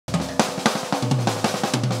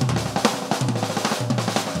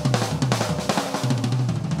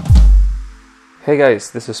Hey guys,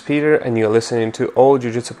 this is Peter and you're listening to All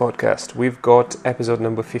Jiu-Jitsu Podcast. We've got episode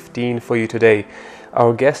number 15 for you today.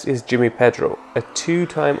 Our guest is Jimmy Pedro, a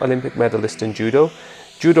two-time Olympic medalist in judo,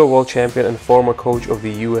 Judo World Champion and former coach of the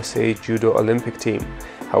USA Judo Olympic team.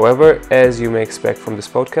 However, as you may expect from this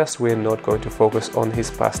podcast, we're not going to focus on his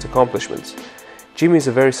past accomplishments. Jimmy is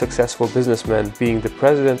a very successful businessman, being the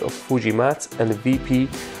President of FUJI Mats and the VP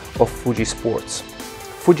of Fuji Sports.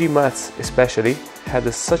 FUJI Mats especially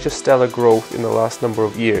had such a stellar growth in the last number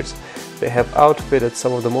of years. They have outfitted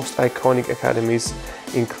some of the most iconic academies,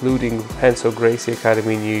 including Renzo Gracie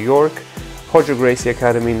Academy in New York, Judo Gracie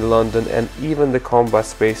Academy in London, and even the combat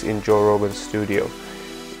space in Joe Rogan's studio.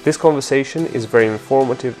 This conversation is very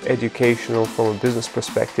informative, educational from a business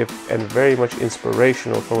perspective, and very much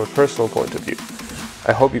inspirational from a personal point of view.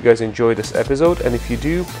 I hope you guys enjoy this episode, and if you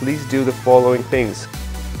do, please do the following things.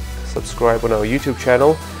 Subscribe on our YouTube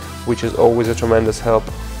channel, which is always a tremendous help.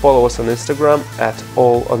 Follow us on Instagram at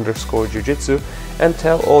all_jiu-jitsu, and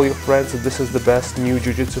tell all your friends that this is the best new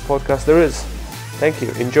jiu-jitsu podcast there is. Thank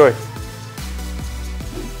you. Enjoy.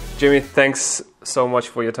 Jimmy, thanks so much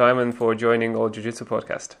for your time and for joining All Jiu-Jitsu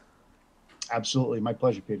Podcast. Absolutely. My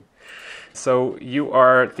pleasure, Peter. So you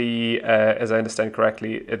are the, as I understand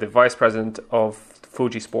correctly, the Vice President of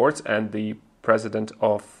Fuji Sports and the President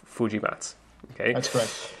of FUJI Mats. Okay? That's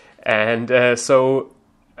correct. And so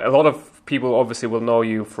a lot of people obviously will know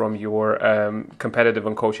you from your competitive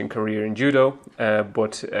and coaching career in judo,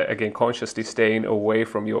 but again, consciously staying away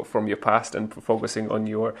from your past and focusing on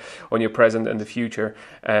your present and the future.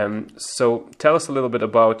 So tell us a little bit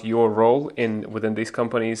about your role within these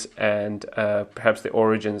companies and perhaps the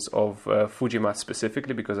origins of FUJI Mats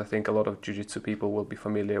specifically, because I think a lot of jiu-jitsu people will be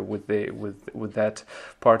familiar with that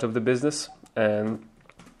part of the business,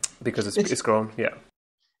 because it's grown. Yeah.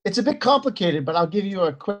 It's a bit complicated, but I'll give you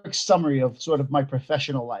a quick summary of sort of my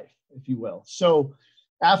professional life, if you will. So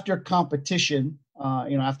after competition,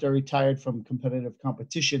 after I retired from competitive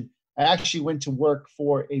competition, I actually went to work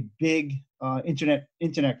for a big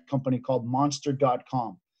internet company called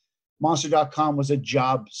Monster.com. Monster.com was a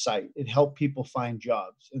job site. It helped people find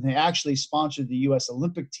jobs. And they actually sponsored the US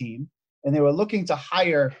Olympic team, and they were looking to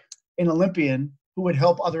hire an Olympian who would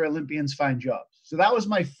help other Olympians find jobs. So that was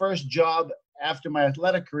my first job after my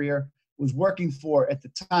athletic career. Was working for, at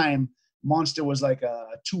the time, Monster was like a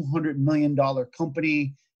 $200 million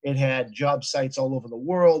company. It had job sites all over the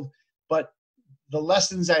world. But the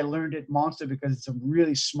lessons I learned at Monster, because it's some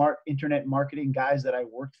really smart internet marketing guys that I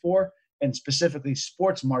worked for, and specifically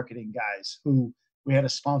sports marketing guys, who we had a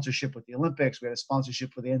sponsorship with the Olympics, we had a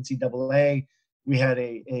sponsorship with the NCAA, we had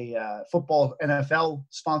a football NFL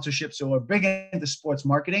sponsorship. So we're big into sports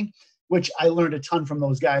marketing, which I learned a ton from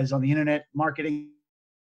those guys on the internet marketing.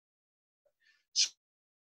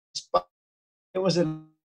 It was to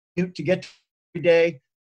get every day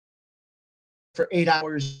for 8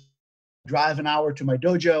 hours, drive an hour to my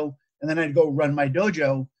dojo, and then I'd go run my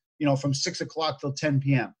dojo, from 6 o'clock till 10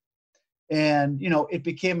 p.m. And, it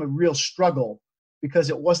became a real struggle because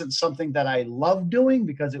it wasn't something that I loved doing,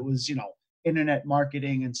 because it was, internet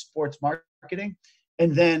marketing and sports marketing.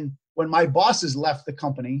 And then when my bosses left the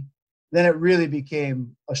company, then it really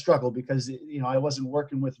became a struggle because, I wasn't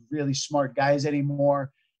working with really smart guys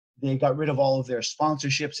anymore. They got rid of all of their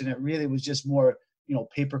sponsorships, and it really was just more,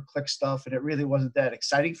 pay-per-click stuff. And it really wasn't that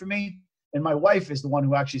exciting for me. And my wife is the one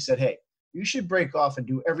who actually said, hey, you should break off and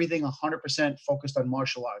do everything 100% focused on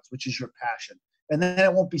martial arts, which is your passion. And then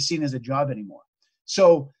it won't be seen as a job anymore.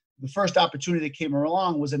 So the first opportunity that came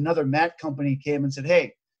along was another mat company came and said,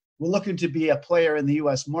 hey, we're looking to be a player in the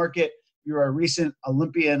U.S. market. You're a recent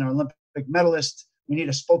Olympian or Olympic medalist. We need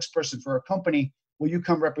a spokesperson for our company. Will you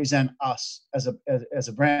come represent us as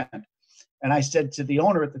a brand? And I said to the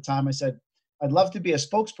owner at the time, I said, I'd love to be a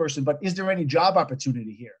spokesperson, but is there any job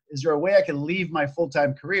opportunity here? Is there a way I can leave my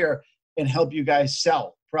full-time career and help you guys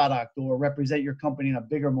sell product or represent your company in a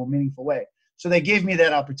bigger, more meaningful way? So they gave me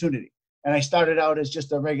that opportunity. And I started out as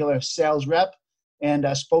just a regular sales rep and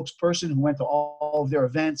a spokesperson who went to all of their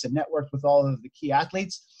events and networked with all of the key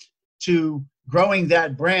athletes, to growing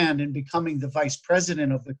that brand and becoming the vice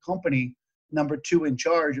president of the company, number 2 in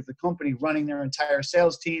charge of the company, running their entire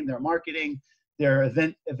sales team, their marketing, their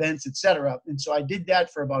events, etc. And so I did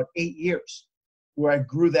that for about 8 years, where I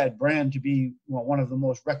grew that brand to be one of the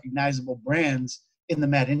most recognizable brands in the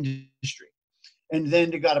mat industry. And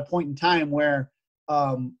then it got a point in time where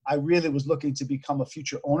I really was looking to become a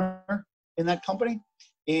future owner in that company,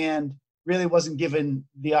 and really wasn't given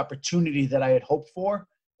the opportunity that I had hoped for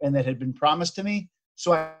and that had been promised to me.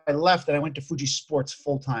 So I left and I went to Fuji Sports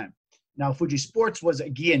full time. Now, Fuji Sports was a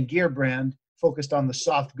gear brand focused on the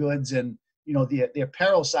soft goods and, the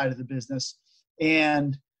apparel side of the business.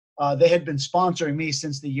 And they had been sponsoring me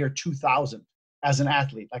since the year 2000 as an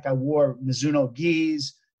athlete. Like I wore Mizuno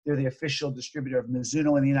gis. They're the official distributor of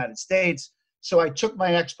Mizuno in the United States. So I took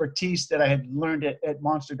my expertise that I had learned at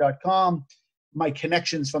monster.com, my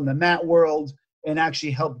connections from the mat world, and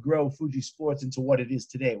actually helped grow Fuji Sports into what it is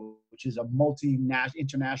today, which is a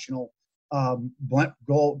international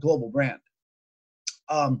global brand.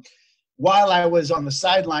 While I was on the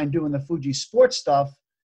sideline doing the Fuji Sports stuff,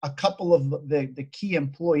 a couple of the key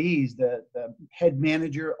employees, the head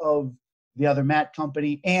manager of the other mat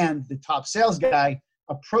company and the top sales guy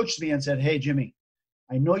approached me and said, "Hey, Jimmy,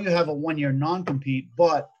 I know you have a 1-year non-compete,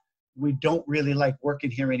 but we don't really like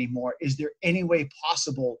working here anymore. Is there any way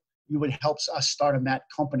possible you would help us start a mat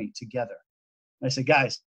company together?" And I said,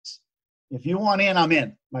 "Guys, if you want in, I'm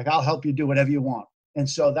in. Like, I'll help you do whatever you want." And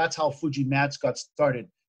so that's how Fuji Mats got started.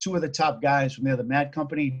 2 of the top guys from the other mat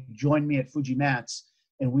company joined me at Fuji Mats,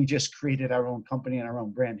 and we just created our own company and our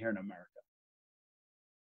own brand here in America.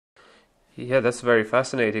 Yeah, that's very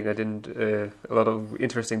fascinating. I didn't a lot of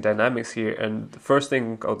interesting dynamics here. And the first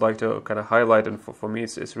thing I would like to kind of highlight, and for me,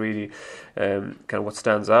 it's really kind of what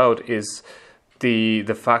stands out is the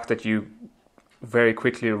fact that you very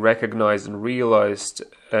quickly recognized and realized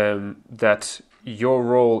that your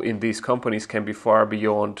role in these companies can be far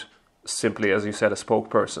beyond simply, as you said, a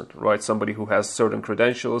spokesperson, right? Somebody who has certain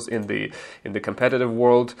credentials in the competitive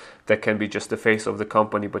world that can be just the face of the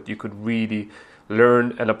company, but you could really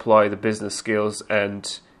learn and apply the business skills,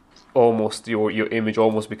 and almost your image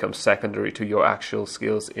almost becomes secondary to your actual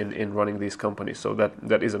skills in running these companies. So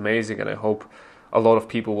that is amazing, and I hope a lot of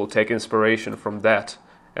people will take inspiration from that,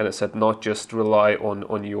 and I said not just rely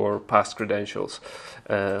on your past credentials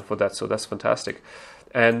for that. So that's fantastic.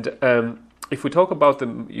 And if we talk about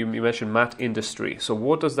you mentioned mat industry. So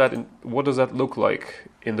what does that look like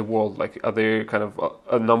in the world? Like, are there kind of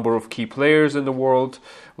a number of key players in the world?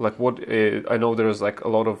 Like, what I know there's like a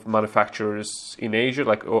lot of manufacturers in Asia,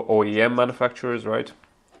 like OEM manufacturers, right?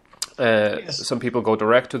 Yes. Some people go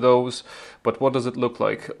direct to those, but what does it look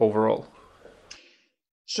like overall?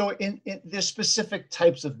 So there's specific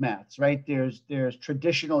types of mats, right? There's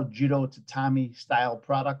traditional judo tatami style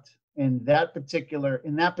product. In that particular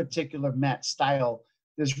mat style,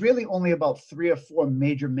 there's really only about 3 or 4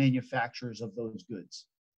 major manufacturers of those goods.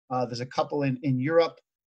 There's a couple in Europe.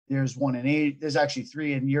 There's one in Asia. There's actually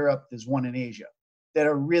 3 in Europe. There's 1 in Asia that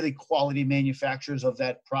are really quality manufacturers of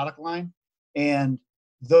that product line. And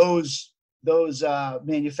those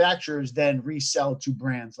manufacturers then resell to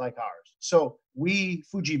brands like ours. So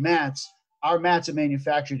Fuji Mats, our mats are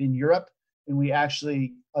manufactured in Europe, and we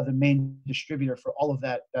actually are the main distributor for all of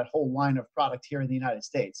that whole line of product here in the United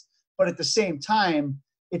States. But at the same time,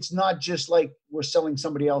 it's not just like we're selling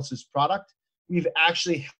somebody else's product. We've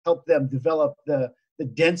actually helped them develop the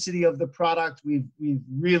density of the product. We've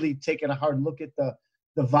really taken a hard look at the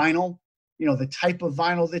vinyl, the type of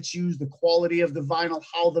vinyl that's used, the quality of the vinyl,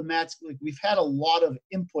 how the mats, like, we've had a lot of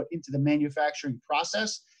input into the manufacturing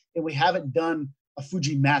process, and we haven't done a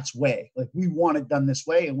Fuji Mats way. Like, we want it done this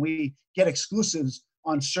way, and we get exclusives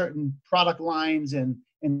on certain product lines and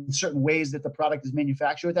in certain ways that the product is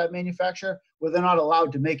manufactured with that manufacturer, where they're not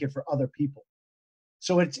allowed to make it for other people.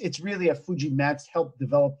 So it's really a Fuji Mats helped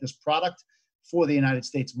develop this product for the United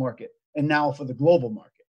States market, and now for the global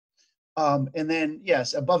market. And then,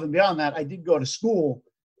 yes, above and beyond that, I did go to school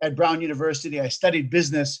at Brown University. I studied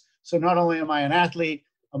business. So not only am I an athlete,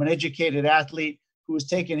 I'm an educated athlete who has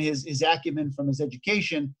taken his acumen from his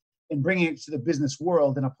education and bringing it to the business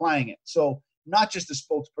world and applying it. So not just a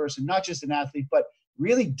spokesperson, not just an athlete, but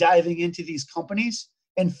really diving into these companies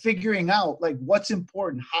and figuring out, like, what's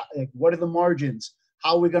important, what are the margins,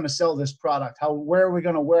 how are we going to sell this product, where are we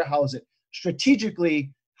going to warehouse it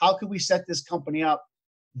strategically, how can we set this company up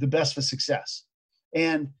the best for success.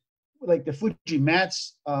 And like the Fuji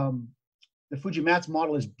Mats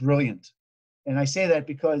model is brilliant. And I say that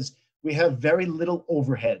because we have very little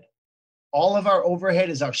overhead. All of our overhead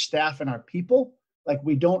is our staff and our people. Like,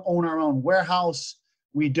 we don't own our own warehouse.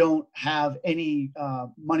 We don't have any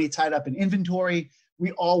money tied up in inventory.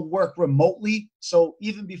 We all work remotely. So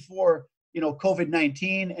even before,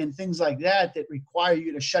 COVID-19 and things like that require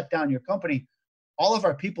you to shut down your company, all of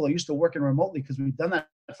our people are used to working remotely because we've done that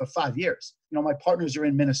for 5 years. My partners are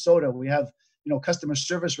in Minnesota. We have, customer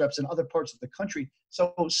service reps in other parts of the country.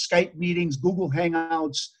 So Skype meetings, Google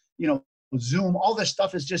Hangouts, Zoom, all this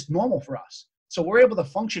stuff is just normal for us. So we're able to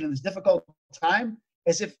function in this difficult time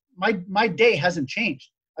as if my day hasn't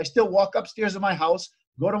changed. I still walk upstairs in my house,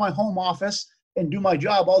 go to my home office, and do my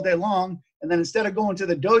job all day long. And then instead of going to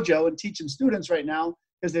the dojo and teaching students right now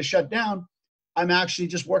because they're shut down, I'm actually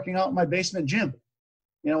just working out in my basement gym.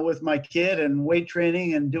 with my kid and weight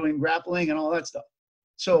training and doing grappling and all that stuff.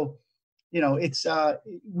 So, it's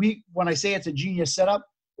when I say it's a genius setup,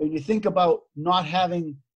 when you think about not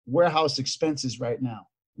having warehouse expenses right now,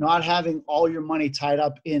 not having all your money tied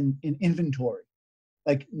up in inventory,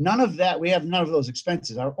 like none of that, we have none of those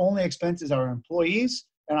expenses. Our only expenses are our employees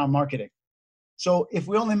and our marketing. So if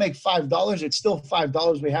we only make $5, it's still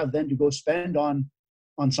 $5 we have then to go spend on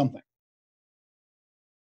something.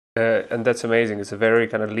 And that's amazing. It's a very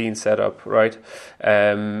kind of lean setup, right?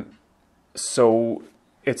 So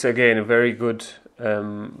it's again a very good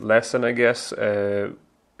lesson, I guess.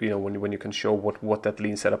 When you can show what that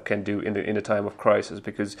lean setup can do in a time of crisis,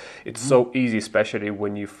 because it's so easy, especially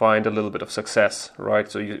when you find a little bit of success, right?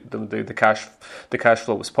 So the cash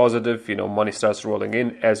flow is positive. Money starts rolling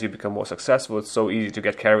in as you become more successful. It's so easy to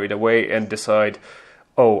get carried away and decide,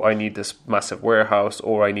 oh, I need this massive warehouse,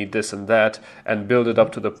 or I need this and that, and build it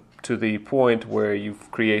up to the point where you've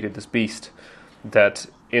created this beast that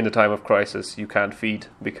in the time of crisis you can't feed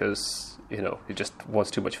because he just wants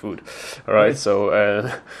too much food. All right, so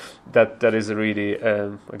that is a really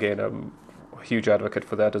again I'm a huge advocate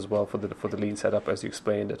for that as well, for the lean setup as you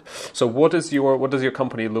explained it. So what does your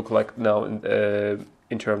company look like now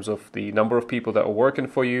in terms of the number of people that are working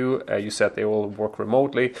for you? You said they all work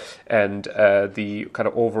remotely, and the kind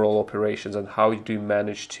of overall operations, and how do you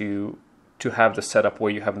manage to have the setup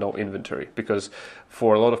where you have no inventory? Because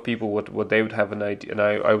for a lot of people, what they would have an idea, and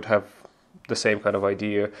I would have the same kind of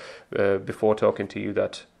idea before talking to you,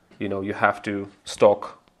 that you have to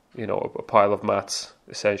stock a pile of mats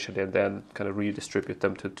essentially, and then kind of redistribute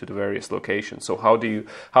them to the various locations. So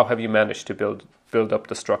how have you managed to build up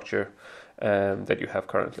the structure that you have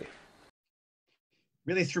currently?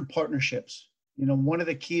 Really through partnerships. One of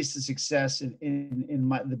the keys to success in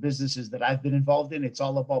the businesses that I've been involved in, it's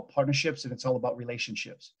all about partnerships and it's all about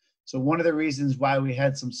relationships. So one of the reasons why we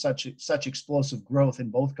had such explosive growth in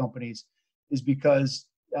both companies is because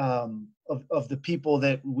of the people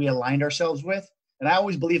that we aligned ourselves with. And I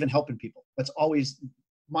always believe in helping people. That's always,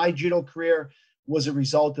 my judo career was a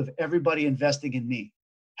result of everybody investing in me,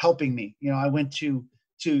 helping me. I went to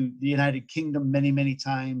the United Kingdom many, many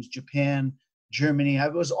times, Japan, Germany. I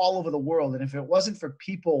was all over the world. And if it wasn't for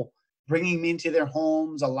people bringing me into their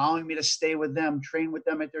homes, allowing me to stay with them, train with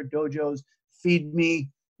them at their dojos, feed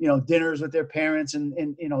me, dinners with their parents and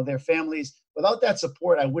their families, without that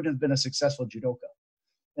support, I wouldn't have been a successful judoka.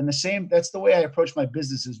 And that's the way I approach my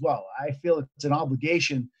business as well. I feel it's an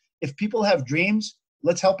obligation. If people have dreams,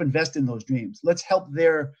 let's help invest in those dreams. Let's help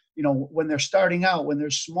when they're starting out, when they're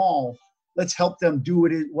small, let's help them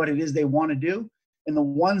do what it is they want to do. And the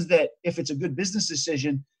ones that, if it's a good business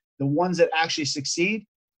decision, the ones that actually succeed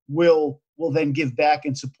will then give back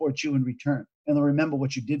and support you in return. And they'll remember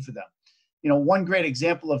what you did for them. One great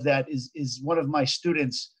example of that is one of my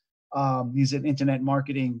students. He's an internet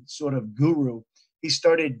marketing sort of guru. He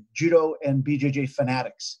started Judo and BJJ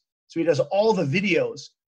Fanatics. So he does all the videos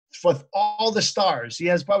for all the stars. He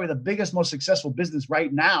has probably the biggest, most successful business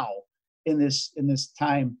right now in this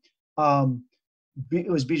time.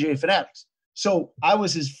 It was BJJ Fanatics. So I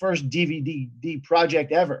was his first DVD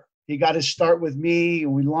project ever. He got his start with me,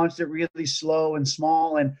 and we launched it really slow and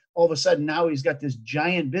small. And all of a sudden now he's got this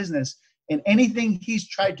giant business. And anything he's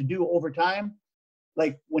tried to do over time,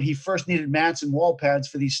 like when he first needed mats and wall pads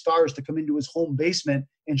for these stars to come into his home basement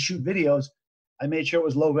and shoot videos, I made sure it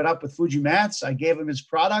was logoed up with Fuji Mats. I gave him his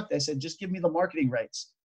product. I said, just give me the marketing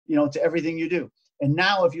rights, to everything you do. And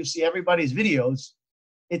now if you see everybody's videos,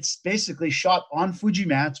 it's basically shot on Fuji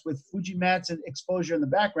Mats with Fuji Mats and exposure in the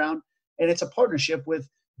background. And it's a partnership with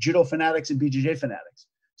Judo Fanatics and BJJ Fanatics.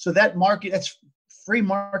 So that's free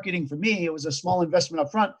marketing for me. It was a small investment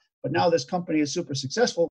up front, but now this company is super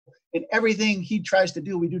successful. And everything he tries to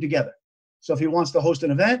do, we do together. So if he wants to host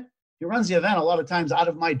an event, he runs the event a lot of times out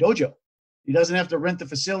of my dojo. He doesn't have to rent the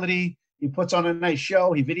facility. He puts on a nice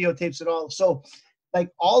show. He videotapes it all. So like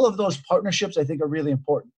all of those partnerships, I think, are really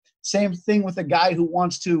important. Same thing with a guy who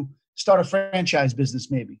wants to start a franchise business,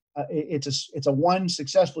 maybe. It's a one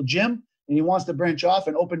successful gym, and he wants to branch off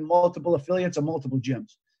and open multiple affiliates or multiple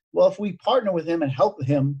gyms. Well, if we partner with him and help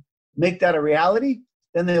him make that a reality,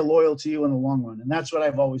 then they're loyal to you in the long run. And that's what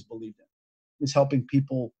I've always believed in, is helping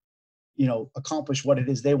people, accomplish what it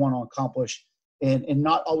is they want to accomplish, and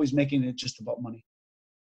not always making it just about money.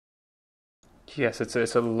 Yes,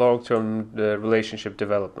 it's a long-term relationship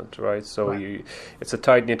development, right? So Right. it's a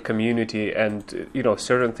tight-knit community, and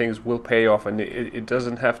certain things will pay off, and it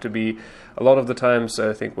doesn't have to be. A lot of the times,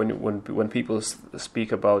 I think when people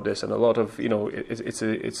speak about this, and a lot of it's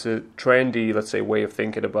a trendy, let's say, way of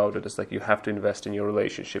thinking about it. It's like you have to invest in your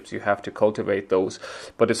relationships, you have to cultivate those,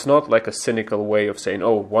 but it's not like a cynical way of saying,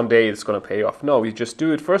 oh, one day it's going to pay off. No, you just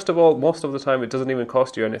do it. First of all, most of the time, it doesn't even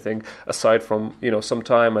cost you anything aside from some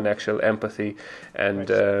time and actual empathy and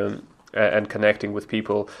Right. and connecting with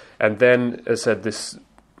people, and then as I said, this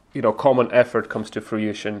common effort comes to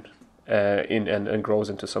fruition and grows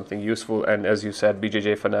into something useful. And as you said,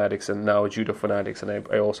 BJJ fanatics and now judo fanatics, and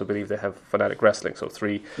I also believe they have fanatic wrestling. So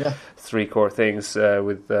Yeah. three core things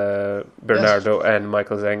with Bernardo and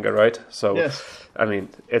Michael Zenga, right? So Yes. I mean,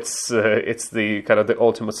 it's the kind of the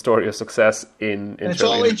ultimate story of success in And it's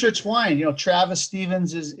all intertwined. Travis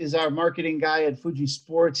Stevens is our marketing guy at Fuji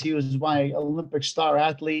Sports. He was my Olympic star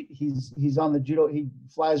athlete. He's on the judo. He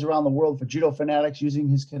flies around the world for judo fanatics, using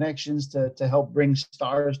his connections to help bring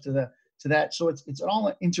stars to that. So it's all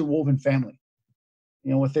an interwoven family,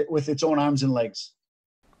 with its own arms and legs.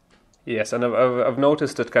 Yes, and I've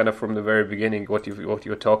noticed it kind of from the very beginning what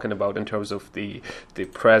you're talking about in terms of the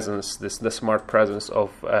presence, the smart presence of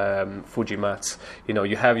Fuji Mats.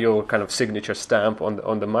 You have your kind of signature stamp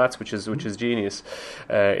on the mats, which is genius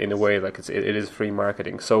in a way. Like it is free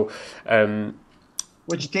marketing. So.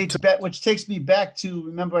 Which takes me back to,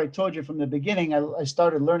 remember I told you from the beginning, I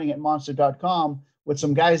started learning at monster.com with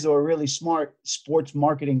some guys that were really smart sports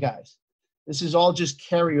marketing guys. This is all just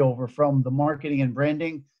carryover from the marketing and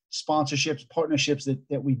branding, sponsorships, partnerships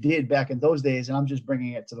that we did back in those days, and I'm just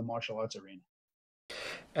bringing it to the martial arts arena.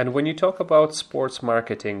 And when you talk about sports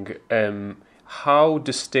marketing, how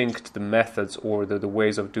distinct the methods or the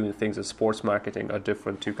ways of doing things in sports marketing are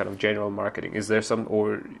different to kind of general marketing? Is there some,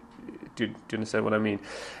 or do you understand what I mean?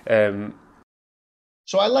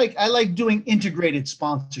 So I like doing integrated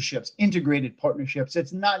sponsorships, integrated partnerships.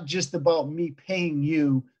 It's not just about me paying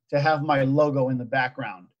you to have my logo in the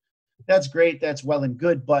background. That's great, that's well and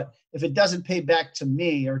good, but if it doesn't pay back to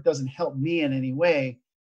me or it doesn't help me in any way,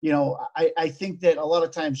 I think that a lot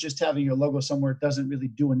of times just having your logo somewhere doesn't really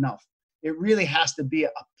do enough. It really has to be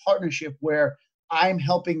a partnership where I'm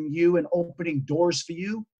helping you and opening doors for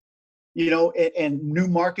you, and new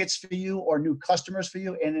markets for you or new customers for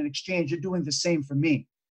you. And in exchange, you're doing the same for me.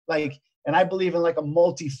 And I believe in like a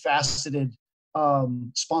multifaceted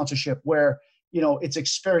sponsorship where, it's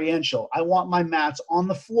experiential. I want my mats on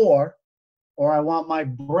the floor, or I want my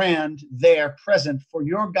brand there present for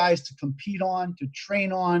your guys to compete on, to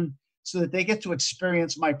train on, so that they get to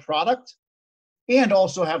experience my product and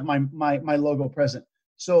also have my logo present.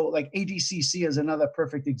 So like ADCC is another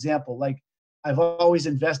perfect example. Like I've always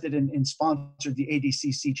invested in sponsored the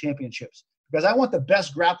ADCC championships because I want the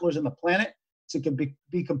best grapplers on the planet to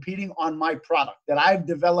be competing on my product that I've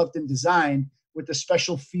developed and designed with a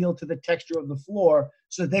special feel to the texture of the floor,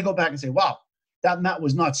 so that they go back and say, wow, that mat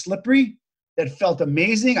was not slippery. That felt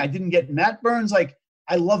amazing. I didn't get mat burns. Like,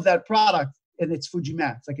 I love that product, and it's Fuji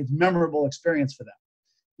Mats. Like, it's a memorable experience for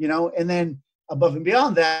them, and then above and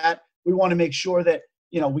beyond that, we want to make sure that,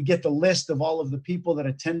 we get the list of all of the people that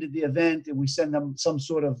attended the event, and we send them some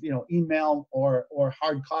sort of, email or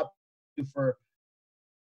hard copy for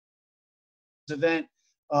this event.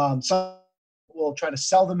 Some will try to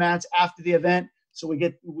sell the mats after the event. So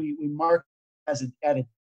we mark as added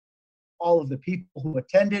all of the people who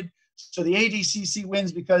attended. So the ADCC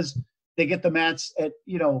wins because they get the mats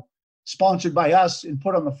sponsored by us and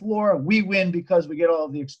put on the floor. We win because we get all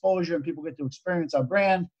of the exposure and people get to experience our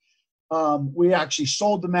brand. We actually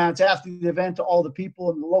sold the mats after the event to all the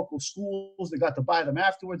people in the local schools that got to buy them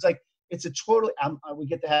afterwards. Like, it's a totally, we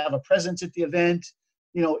get to have a presence at the event.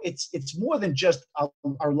 It's more than just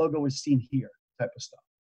our logo is seen here type of stuff.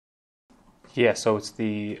 Yeah, so it's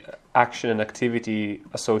the action and activity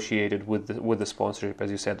associated with the sponsorship, as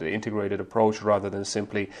you said, the integrated approach rather than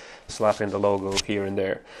simply slapping the logo here and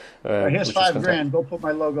there. Here's $5,000. Go put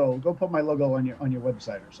my logo on your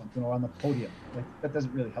website or something, or on the podium. Like, that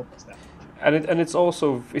doesn't really help us that much. And it's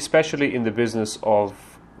also, especially in the business of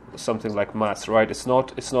something like mats, right? It's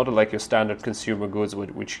not like your standard consumer goods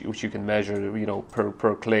which you can measure,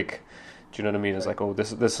 per click. Do you know what I mean? It's like, oh,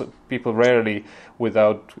 this people rarely,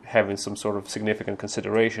 without having some sort of significant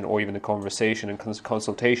consideration or even a conversation and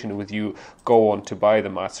consultation with you, go on to buy the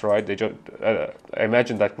mats, right? They just, I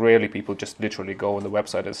imagine that rarely people just literally go on the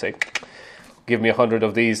website and say, give me 100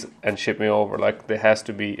 of these and ship me over. Like, there has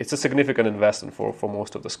to be, it's a significant investment for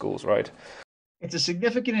most of the schools, right? It's a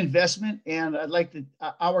significant investment, and I'd like to,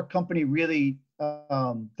 our company really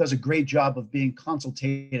does a great job of being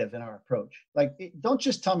consultative in our approach. Like, don't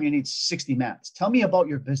just tell me you need 60 mats. Tell me about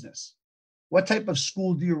your business. What type of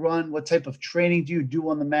school do you run? What type of training do you do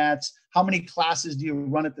on the mats? How many classes do you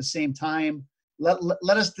run at the same time?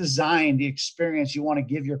 Let us design the experience you want to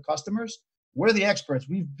give your customers. We're the experts.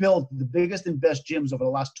 We've built the biggest and best gyms over the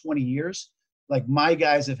last 20 years. Like, my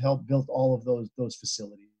guys have helped build all of those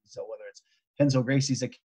facilities. So whether it's Renzo Gracie's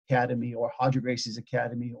Academy or Judo Gracie's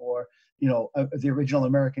Academy, or, you know, the original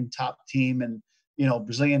American top team, and, you know,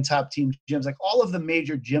 Brazilian top team gyms, like all of the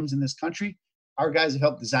major gyms in this country, our guys have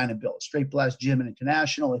helped design and build. Straight Blast Gym and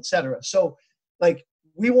International, etc. So, like,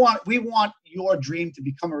 we want your dream to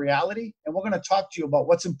become a reality, and we're going to talk to you about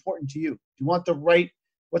what's important to you. Do you want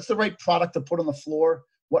what's the right product to put on the floor?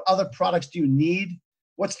 What other products do you need?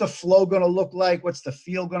 What's the flow going to look like? What's the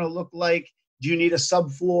feel going to look like? Do you need a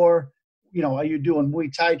subfloor? You know, are you doing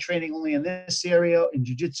Muay Thai training only in this area, and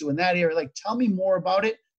jiu-jitsu in that area? Like, tell me more about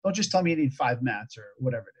it. Don't just tell me you need 5 mats or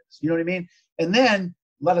whatever it is. You know what I mean? And then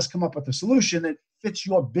let us come up with a solution that fits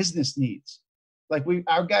your business needs. Like,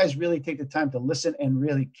 our guys really take the time to listen and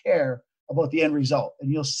really care about the end result.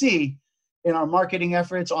 And you'll see in our marketing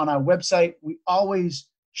efforts on our website, we always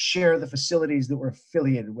share the facilities that we're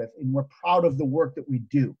affiliated with, and we're proud of the work that we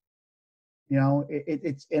do. You know,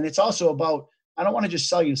 it's also about, I don't want to just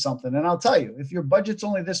sell you something. And I'll tell you, if your budget's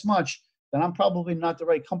only this much, then I'm probably not the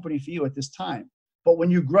right company for you at this time. But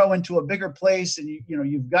when you grow into a bigger place and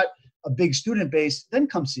you've got a big student base, then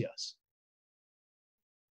come see us.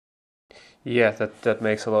 Yeah, that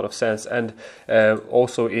makes a lot of sense. And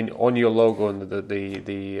also on your logo and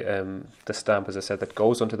the stamp, as I said, that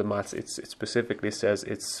goes onto the mats, it specifically says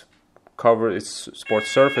it's sports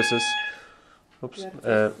surfaces. Oops.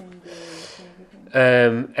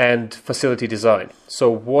 And facility design. So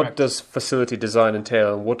what does facility design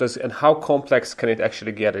entail, and how complex can it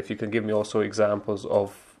actually get? If you can give me also examples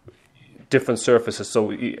of different surfaces.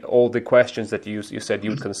 So all the questions that you said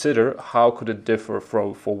you would consider, how could it differ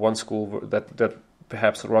for one school that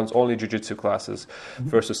perhaps runs only jiu-jitsu classes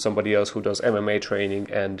versus somebody else who does MMA training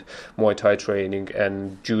and Muay Thai training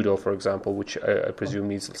and judo, for example, which I presume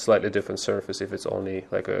needs a slightly different surface if it's only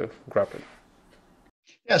like a grappling.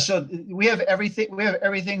 Yeah, so we have everything. We have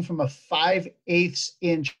everything from a 5/8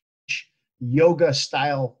 inch yoga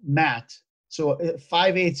style mat. So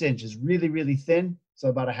 5/8 inch is really, really thin. So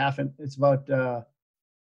about a half inch. It's about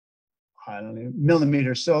I don't know,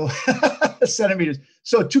 millimeters. So centimeters.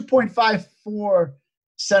 So 2.54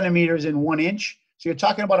 centimeters in 1 inch. So you're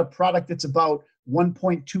talking about a product that's about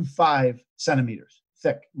 1.25 centimeters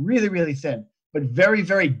thick. Really, really thin, but very,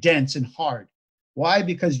 very dense and hard. Why?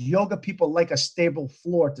 Because yoga people like a stable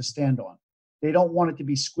floor to stand on. They don't want it to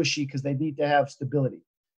be squishy because they need to have stability.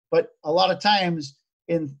 But a lot of times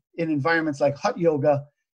in environments like hot yoga,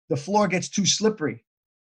 the floor gets too slippery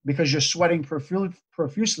because you're sweating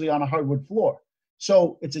profusely on a hardwood floor.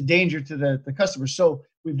 So it's a danger to the customer. So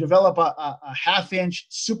we've developed a half-inch,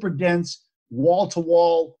 super dense,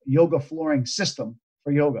 wall-to-wall yoga flooring system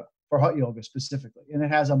for yoga, for hot yoga specifically. And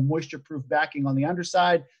it has a moisture-proof backing on the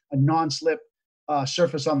underside, a non-slip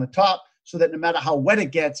surface on the top, so that no matter how wet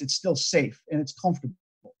it gets, it's still safe and it's comfortable.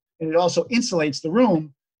 And it also insulates the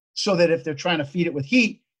room so that if they're trying to feed it with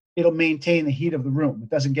heat, it'll maintain the heat of the room. It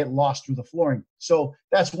doesn't get lost through the flooring. So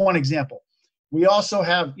that's one example. We also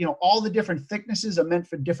have, all the different thicknesses are meant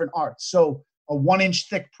for different arts. So a 1 inch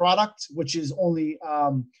thick product, which is only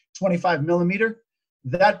 25 millimeter,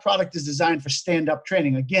 that product is designed for stand-up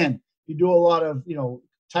training. Again, you do a lot of,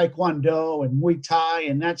 Taekwondo and Muay Thai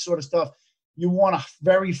and that sort of stuff. You want a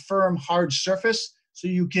very firm, hard surface so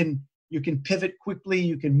you can pivot quickly,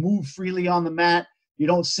 you can move freely on the mat, you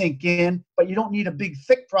don't sink in, but you don't need a big,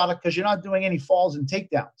 thick product because you're not doing any falls and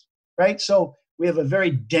takedowns, right? So we have a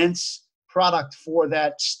very dense product for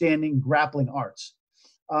that standing grappling arts.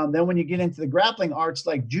 Then when you get into the grappling arts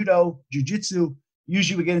like judo, jiu-jitsu,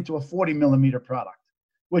 usually we get into a 40 millimeter product,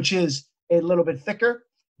 which is a little bit thicker,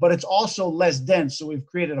 but it's also less dense. So we've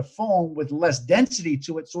created a foam with less density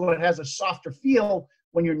to it, so it has a softer feel.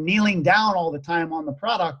 When you're kneeling down all the time on the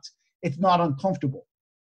product, it's not uncomfortable,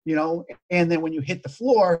 and then when you hit the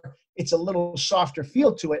floor, it's a little softer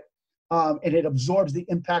feel to it, and it absorbs the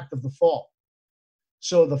impact of the fall.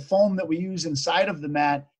 So the foam that we use inside of the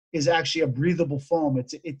mat is actually a breathable foam.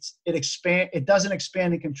 It doesn't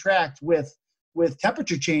expand and contract with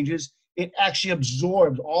temperature changes. It actually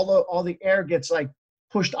absorbs all the air gets like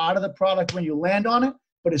pushed out of the product when you land on it,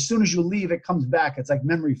 but as soon as you leave, it comes back. It's like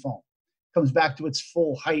memory foam. It comes back to its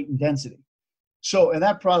full height and density. So, and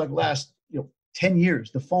that product lasts 10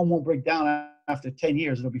 years. The foam won't break down after 10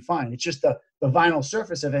 years. It'll be fine. It's just the vinyl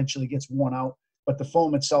surface eventually gets worn out, but the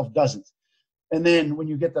foam itself doesn't. And then when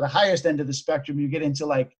you get to the highest end of the spectrum, you get into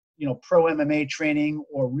like, pro MMA training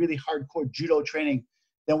or really hardcore judo training,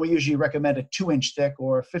 then we usually recommend a 2-inch thick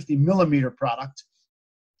or a 50 millimeter product.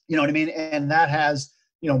 You know what I mean? And that has,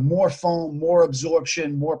 more foam, more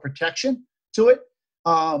absorption, more protection to it.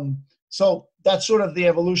 So that's sort of the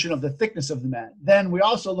evolution of the thickness of the mat. Then we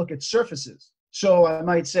also look at surfaces. So I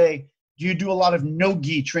might say, do you do a lot of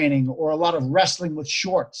no-gi training or a lot of wrestling with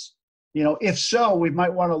shorts? If so, we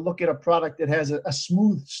might want to look at a product that has a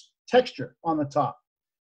smooth texture on the top,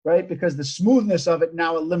 right? Because the smoothness of it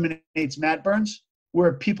now eliminates mat burns,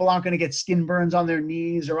 where people aren't going to get skin burns on their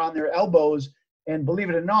knees or on their elbows. And believe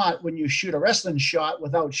it or not, when you shoot a wrestling shot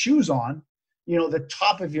without shoes on, the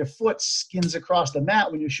top of your foot skins across the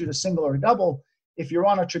mat when you shoot a single or a double. If you're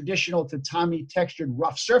on a traditional tatami textured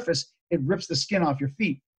rough surface, it rips the skin off your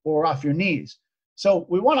feet or off your knees. So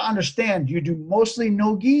we want to understand, do you do mostly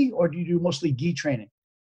no-gi or do you do mostly gi training?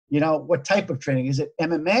 What type of training? Is it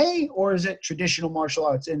MMA or is it traditional martial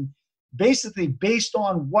arts? And basically, based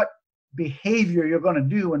on what behavior you're going to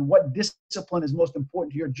do and what discipline is most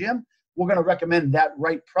important to your gym, we're going to recommend that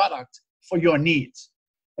right product for your needs.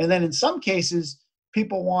 And then in some cases,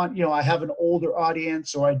 people want, I have an older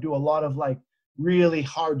audience or I do a lot of like really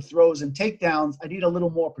hard throws and takedowns. I need a little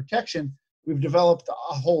more protection. We've developed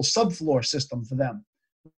a whole subfloor system for them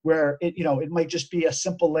where it might just be a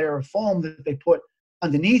simple layer of foam that they put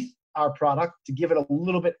underneath our product to give it a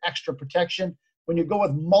little bit extra protection. When you go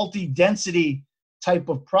with multi-density type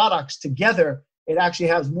of products together, it actually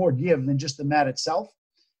has more give than just the mat itself,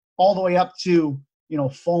 all the way up to,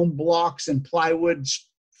 foam blocks and plywood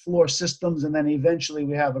floor systems. And then eventually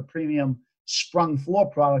we have a premium sprung floor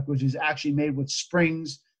product, which is actually made with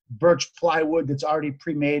springs, birch plywood that's already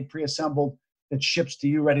pre-made, pre-assembled, that ships to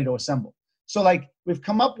you ready to assemble. So like we've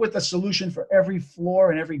come up with a solution for every floor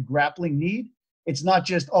and every grappling need. It's not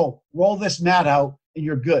just, roll this mat out and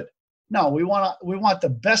you're good. No, we want the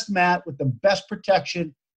best mat with the best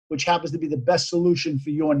protection, which happens to be the best solution for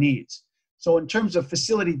your needs. So in terms of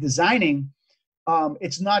facility designing,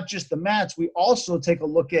 it's not just the mats. We also take a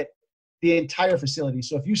look at the entire facility.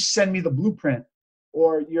 So if you send me the blueprint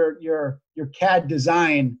or your CAD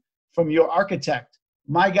design from your architect,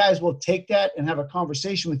 my guys will take that and have a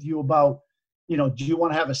conversation with you about, do you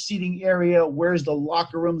want to have a seating area? Where's the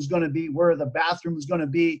locker rooms going to be? Where are the bathrooms going to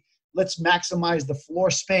be? Let's maximize the floor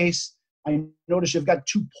space. I notice you've got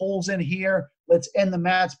 2 poles in here. Let's end the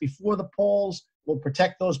mats before the poles. We'll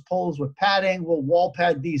protect those poles with padding. We'll wall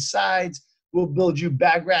pad these sides. We'll build you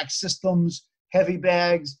bag rack systems, heavy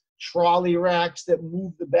bags, trolley racks that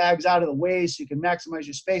move the bags out of the way so you can maximize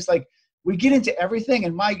your space. Like we get into everything,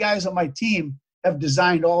 and my guys on my team have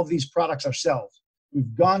designed all of these products ourselves.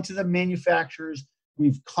 We've gone to the manufacturers.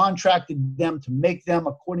 We've contracted them to make them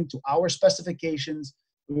according to our specifications.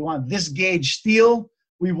 We want this gauge steel.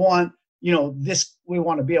 We want, this, we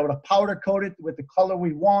want to be able to powder coat it with the color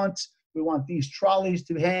we want. We want these trolleys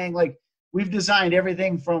to hang. Like we've designed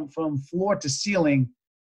everything from floor to ceiling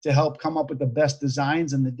to help come up with the best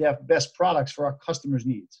designs and the best products for our customers'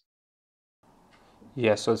 needs.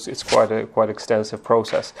 Yeah, so it's quite extensive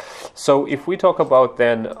process. So if we talk about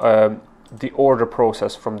then the order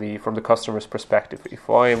process from the customer's perspective, if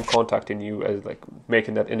I am contacting you as like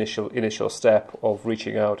making that initial step of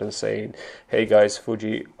reaching out and saying, hey guys,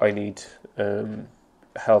 Fuji, I need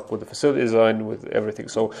help with the facility design, with everything.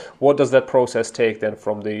 So what does that process take then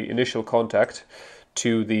from the initial contact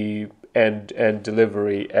to the end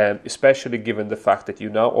delivery, and especially given the fact that you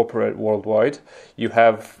now operate worldwide, you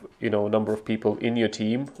have a number of people in your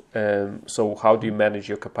team, so how do you manage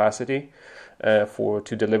your capacity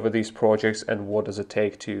to deliver these projects, and what does it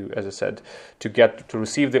take to, as I said, to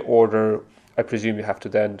receive the order? I presume you have to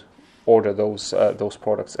then order those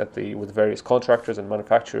products with various contractors and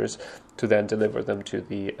manufacturers to then deliver them to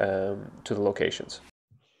the locations.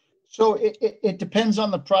 So it depends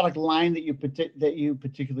on the product line that you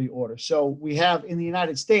particularly order. So we have in the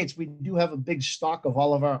United States, we do have a big stock of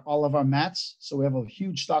all of our mats. So we have a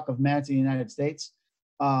huge stock of mats in the United States.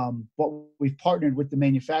 But we've partnered with the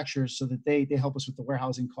manufacturers so that they help us with the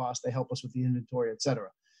warehousing costs, they help us with the inventory, et cetera.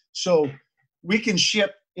 So we can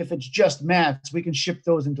ship, if it's just mats, we can ship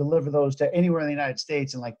those and deliver those to anywhere in the United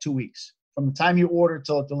States in like 2 weeks. From the time you order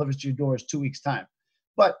till it delivers to your door is 2 weeks time.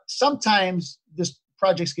 But sometimes this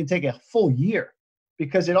projects can take a full year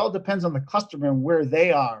because it all depends on the customer and where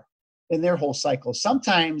they are in their whole cycle.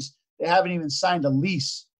 Sometimes they haven't even signed a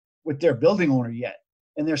lease with their building owner yet,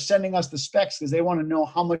 and they're sending us the specs because they want to know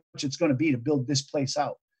how much it's going to be to build this place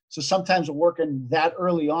out. So sometimes we're working that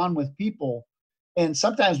early on with people, and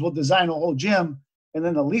sometimes we'll design a whole gym and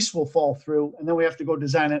then the lease will fall through and then we have to go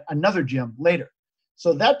design another gym later.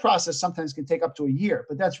 So that process sometimes can take up to a year,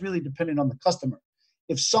 but that's really dependent on the customer.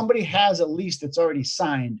 If somebody has a lease that's already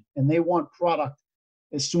signed and they want product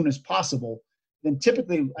as soon as possible, then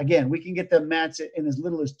typically, again, we can get them mats in as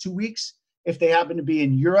little as 2 weeks. If they happen to be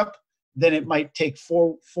in Europe, then it might take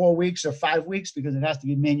four weeks or 5 weeks because it has to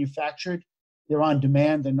be manufactured. They're on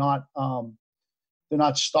demand. They're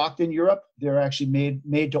not stocked in Europe. They're actually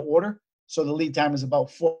made to order. So the lead time is about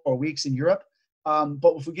 4 weeks in Europe.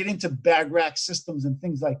 But if we get into bag rack systems and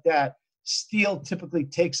things like that, steel typically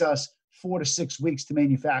takes us 4 to 6 weeks to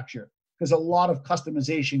manufacture because a lot of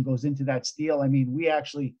customization goes into that steel. I mean, we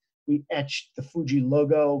etched the Fuji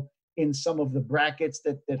logo in some of the brackets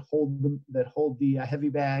that hold the heavy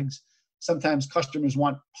bags. Sometimes customers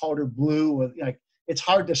want powder blue, or like it's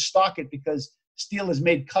hard to stock it because steel is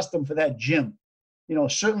made custom for that gym. You know,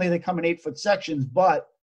 certainly they come in 8-foot sections,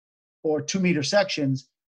 or 2-meter sections.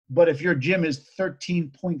 But if your gym is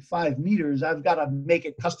 13.5 meters, I've got to make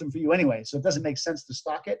it custom for you anyway. So it doesn't make sense to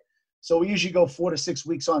stock it. So we usually go 4 to 6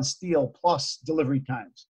 weeks on steel plus delivery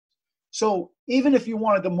times. So even if you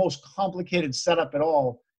wanted the most complicated setup at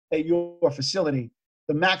all at your facility,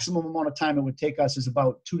 the maximum amount of time it would take us is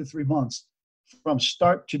about 2 to 3 months from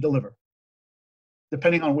start to deliver,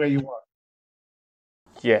 depending on where you are.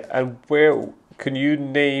 Yeah, and where can you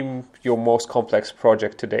name your most complex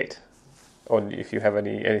project to date? Or if you have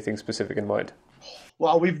anything specific in mind?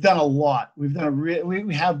 Well, we've done a lot. We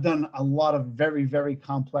have done a lot of very, very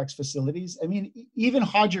complex facilities. I mean, even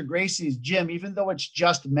Roger Gracie's gym, even though it's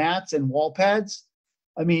just mats and wall pads,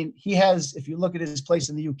 I mean, he has, if you look at his place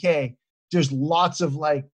in the UK, there's lots of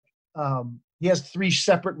he has 3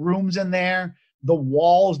 separate rooms in there. The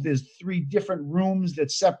walls, there's 3 different rooms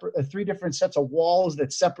that separate, 3 different sets of walls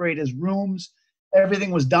that separate his rooms.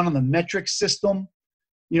 Everything was done on the metric system.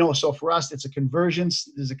 You know, so for us, it's a conversion.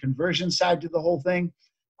 There's a conversion side to the whole thing.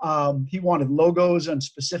 He wanted logos on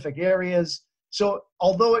specific areas. So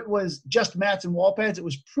although it was just mats and wall pads, it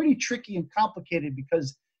was pretty tricky and complicated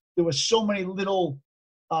because there was so many little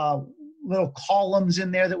columns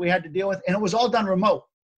in there that we had to deal with. And it was all done remote.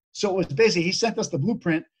 So it was basically, he sent us the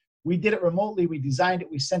blueprint. We did it remotely. We designed it.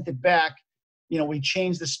 We sent it back. You know, we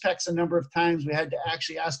changed the specs a number of times. We had to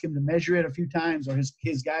actually ask him to measure it a few times, or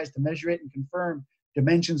his guys to measure it and confirm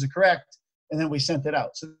dimensions are correct, and then we sent it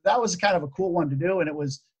out. So that was kind of a cool one to do, and it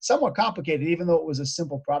was somewhat complicated, even though it was a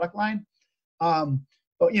simple product line.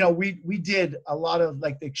 But you know, we did a lot of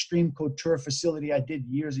like the Extreme Couture facility I did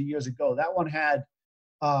years and years ago. That one had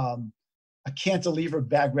a cantilever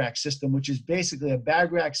bag rack system, which is basically a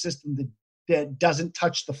bag rack system that doesn't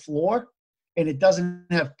touch the floor, and it doesn't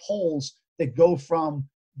have poles that go from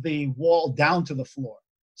the wall down to the floor.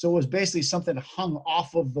 So it was basically something hung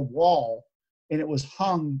off of the wall. And it was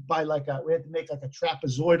hung by we had to make like a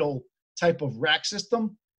trapezoidal type of rack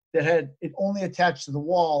system that had it only attached to the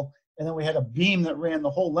wall. And then we had a beam that ran the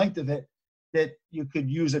whole length of it that you could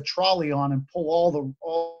use a trolley on and pull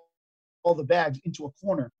all the bags into a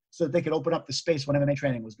corner so that they could open up the space when MMA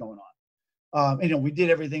training was going on. And, you know, we did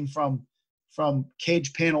everything from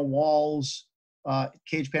cage panel walls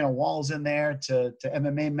in there to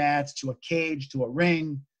MMA mats, to a cage, to a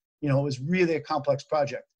ring. You know, it was really a complex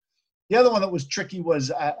project. The other one that was tricky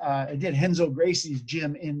was I did Renzo Gracie's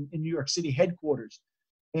gym in New York City headquarters.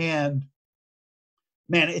 And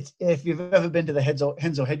man, if you've ever been to the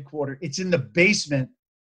Renzo headquarters, it's in the basement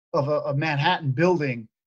of a Manhattan building,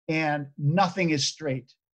 and nothing is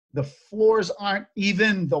straight. The floors aren't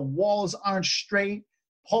even, the walls aren't straight.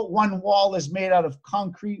 One wall is made out of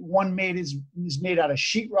concrete, one is made out of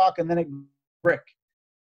sheetrock, and then a brick.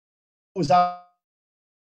 It was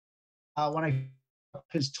when I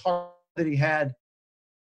his tarp that he had,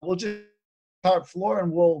 we'll just tarp floor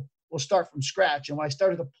and we'll start from scratch. And when I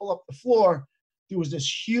started to pull up the floor, there was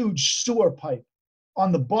this huge sewer pipe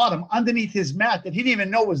on the bottom underneath his mat that he didn't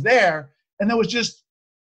even know was there. And there was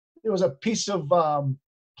a piece of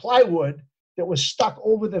plywood that was stuck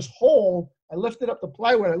over this hole. I lifted up the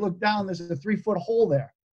plywood. I looked down. There's a 3-foot hole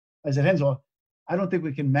there. I said, Renzo, I don't think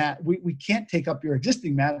we can we can't take up your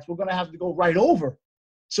existing mats. We're going to have to go right over.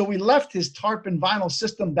 So we left his tarp and vinyl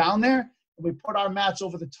system down there, and we put our mats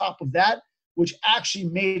over the top of that, which actually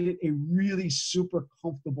made it a really super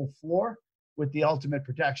comfortable floor with the ultimate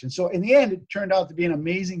protection. So in the end, it turned out to be an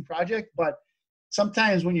amazing project, but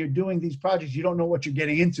sometimes when you're doing these projects, you don't know what you're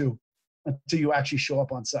getting into until you actually show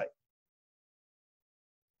up on site.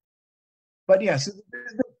 But yes,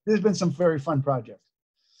 there's been some very fun projects.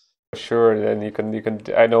 Sure, and you can.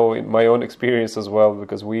 I know in my own experience as well,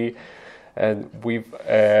 because we and we've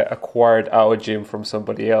acquired our gym from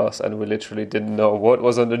somebody else, and we literally didn't know what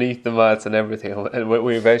was underneath the mats and everything, and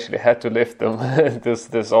we eventually had to lift them.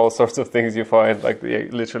 There's all sorts of things you find, like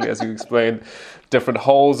literally, as you explained, different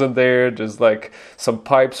holes in there. There's like some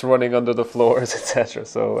pipes running under the floors, etc.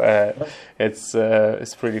 So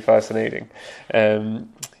it's pretty fascinating.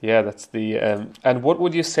 Yeah, that's the and what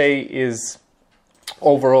would you say is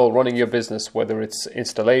overall running your business, whether it's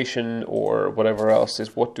installation or whatever else,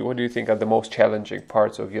 is what do you think are the most challenging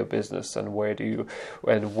parts of your business, and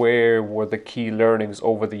where were the key learnings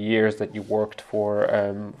over the years that you worked for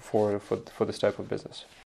this type of business?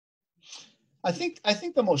 I think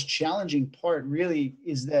the most challenging part really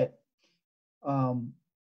is that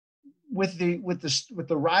with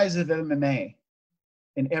the rise of MMA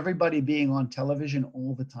and everybody being on television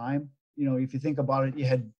all the time. You know, if you think about it, you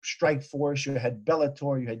had Strikeforce, you had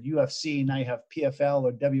Bellator, you had UFC, now you have PFL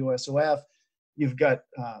or WSOF. You've got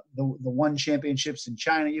the One Championships in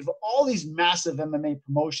China. You've all these massive MMA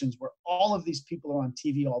promotions where all of these people are on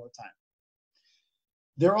TV all the time.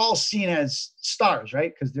 They're all seen as stars,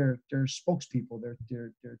 right? Because they're spokespeople,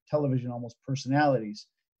 they're television almost personalities,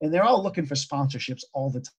 and they're all looking for sponsorships all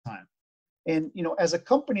the time. And you know, as a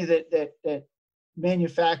company that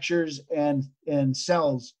manufactures and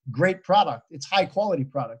sells great product, it's high quality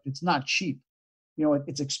product, it's not cheap, you know,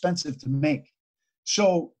 it's expensive to make.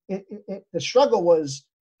 So the struggle was,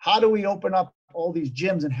 how do we open up all these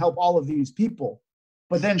gyms and help all of these people,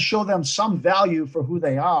 but then show them some value for who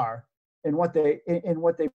they are and what they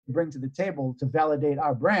bring to the table to validate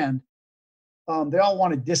our brand. They all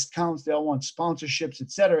wanted discounts, they all want sponsorships,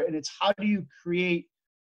 etc. And it's, how do you create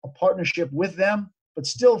a partnership with them but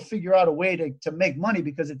still figure out a way to make money?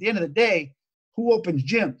 Because at the end of the day, who opens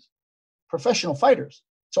gyms? Professional fighters.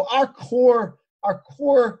 So our core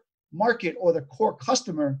market, or the core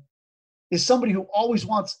customer, is somebody who always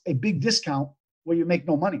wants a big discount where you make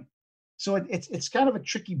no money. So it's kind of a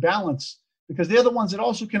tricky balance, because they're the ones that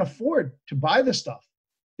also can afford to buy the stuff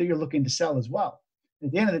that you're looking to sell as well.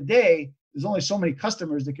 At the end of the day, there's only so many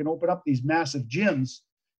customers that can open up these massive gyms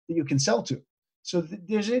that you can sell to. So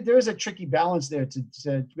there is a tricky balance there to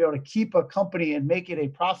be able to keep a company and make it a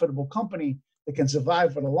profitable company that can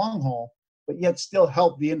survive for the long haul, but yet still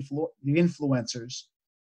help the influencers,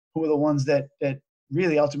 who are the ones that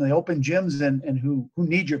really ultimately open gyms and who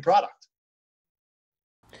need your product.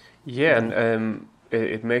 Yeah, and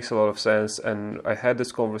it makes a lot of sense. And I had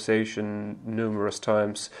this conversation numerous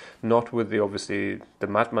times, not with obviously the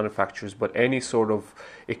mat manufacturers, but any sort of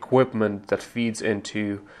equipment that feeds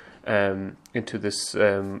into this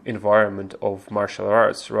environment of martial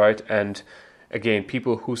arts, right? And again,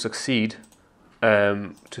 people who succeed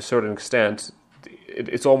to a certain extent,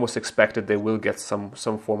 it's almost expected they will get some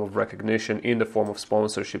form of recognition in the form of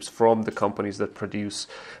sponsorships from the companies that produce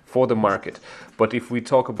for the market. But if we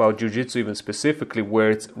talk about jiu-jitsu even specifically, where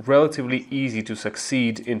it's relatively easy to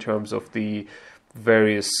succeed in terms of the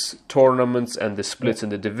various tournaments and the splits in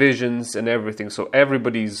the divisions and everything, so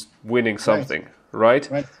everybody's winning something, right?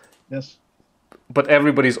 Right. Yes. But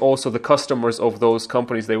everybody's also the customers of those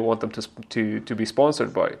companies they want them to be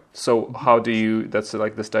sponsored by. So how do you, that's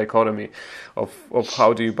like this dichotomy of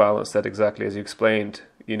how do you balance that exactly as you explained?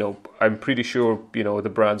 You know, I'm pretty sure, you know, the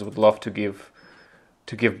brands would love to give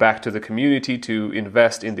back to the community, to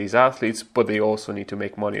invest in these athletes, but they also need to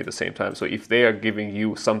make money at the same time. So if they are giving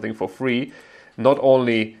you something for free, not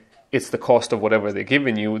only it's the cost of whatever they're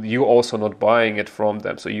giving you, you're also not buying it from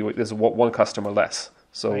them. So there's one customer less.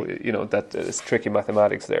 So, right. You know, that is tricky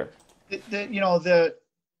mathematics there. The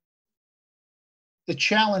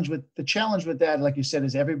challenge with that, like you said,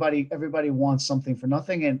 is everybody wants something for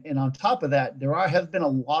nothing. And on top of that, have been a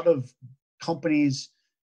lot of companies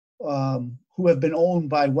who have been owned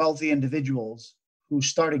by wealthy individuals who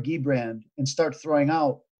start a gi brand and start throwing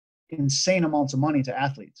out insane amounts of money to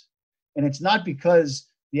athletes. And it's not because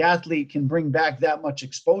the athlete can bring back that much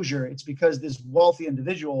exposure. It's because this wealthy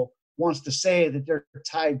individual wants to say that they're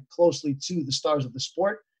tied closely to the stars of the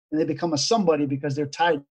sport, and they become a somebody because they're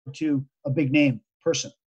tied to a big name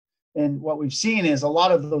person. And what we've seen is a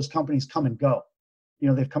lot of those companies come and go. You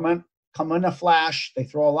know, they've come in a flash, they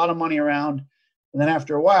throw a lot of money around, and then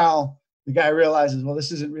after a while, the guy realizes, well,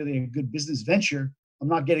 this isn't really a good business venture. I'm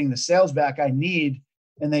not getting the sales back I need,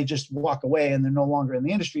 and they just walk away and they're no longer in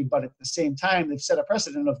the industry. But at the same time, they've set a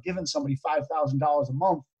precedent of giving somebody $5,000 a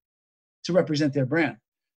month to represent their brand.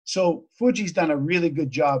 So Fuji's done a really good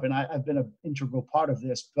job, and I've been an integral part of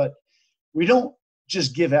this, but we don't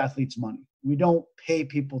just give athletes money. We don't pay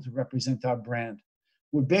people to represent our brand.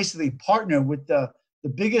 We basically partner with the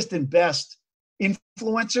biggest and best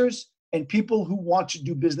influencers and people who want to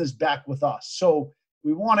do business back with us. So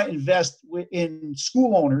We want to invest in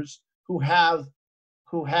school owners who have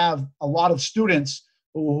a lot of students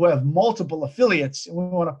who have multiple affiliates, and we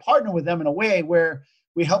want to partner with them in a way where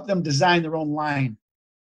we help them design their own line.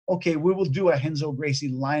 Okay, we will do a Renzo Gracie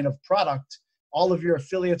line of product. All of your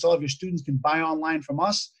affiliates, all of your students can buy online from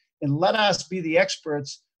us, and let us be the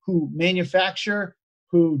experts who manufacture,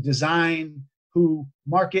 who design, who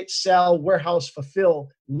market, sell, warehouse, fulfill.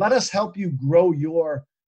 Let us help you grow your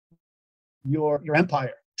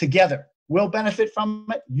empire together. We'll benefit from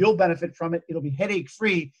it. You'll benefit from it. It'll be headache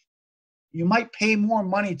free. You might pay more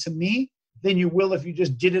money to me than you will if you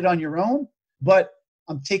just did it on your own, but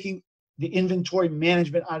I'm taking the inventory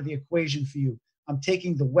management out of the equation for you. I'm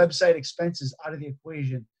taking the website expenses out of the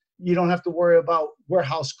equation. You don't have to worry about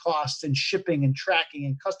warehouse costs and shipping and tracking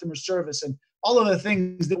and customer service and all of the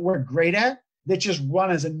things that we're great at that just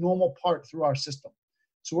run as a normal part through our system.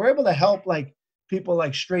 So we're able to help like people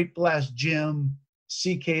like Straight Blast Gym,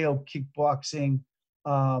 CKO Kickboxing,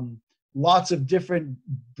 lots of different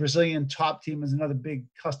Brazilian Top Team is another big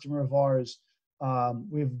customer of ours.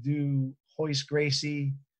 We do Hoist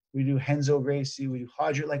Gracie, we do Renzo Gracie, we do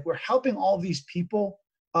Hodger. Like we're helping all these people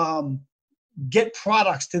get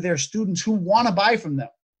products to their students who want to buy from them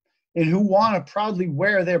and who want to proudly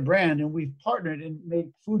wear their brand. And we've partnered and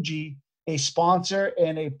made Fuji a sponsor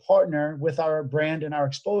and a partner with our brand and our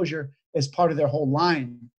exposure as part of their whole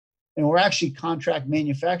line. And we're actually contract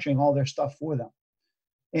manufacturing all their stuff for them.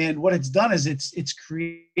 And what it's done is it's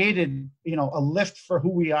created, a lift for who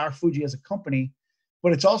we are, Fuji as a company,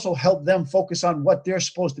 but it's also helped them focus on what they're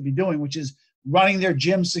supposed to be doing, which is running their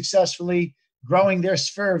gyms successfully, growing their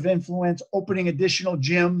sphere of influence, opening additional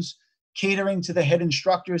gyms, catering to the head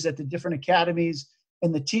instructors at the different academies,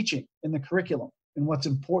 and the teaching and the curriculum and what's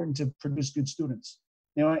important to produce good students,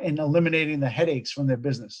 and eliminating the headaches from their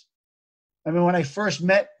business. I mean, when I first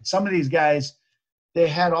met some of these guys, they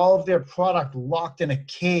had all of their product locked in a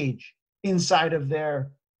cage inside of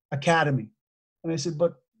their academy. And I said,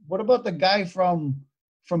 but what about the guy from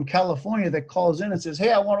California that calls in and says,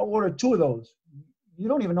 hey, I want to order 2 of those. You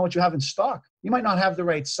don't even know what you have in stock. You might not have the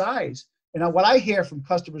right size. And what I hear from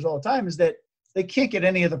customers all the time is that they can't get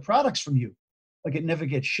any of the products from you. Like it never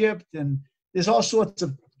gets shipped and there's all sorts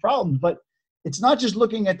of problems. But it's not just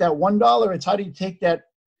looking at that $1. It's how do you take that,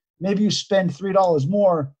 maybe you spend $3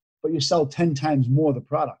 more, but you sell 10 times more of the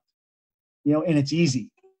product, and it's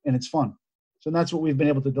easy and it's fun. So that's what we've been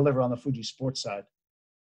able to deliver on the Fuji Sports side.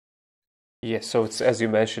 Yes, so it's, as you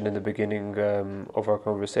mentioned in the beginning of our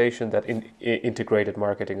conversation, that integrated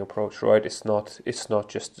marketing approach, right? It's not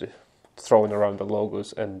just throwing around the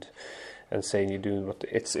logos and saying you're doing what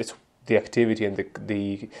it's the activity and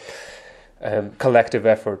the collective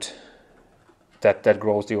effort that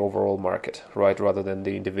grows the overall market, right? Rather than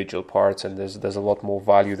the individual parts, and there's a lot more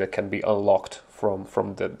value that can be unlocked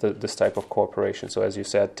from this type of cooperation. So as you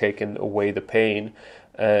said, taking away the pain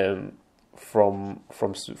from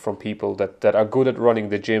people that are good at running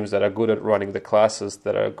the gyms, that are good at running the classes,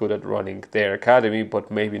 that are good at running their academy, but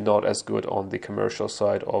maybe not as good on the commercial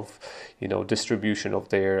side of distribution of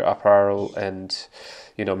their apparel and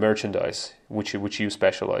merchandise, which you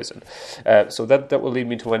specialize in. So that will lead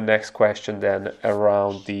me to my next question then,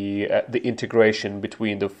 around the integration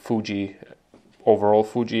between the overall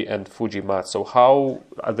Fuji and FUJI Mats. So how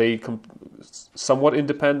are they somewhat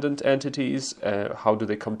independent entities? How do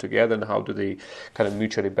they come together, and how do they kind of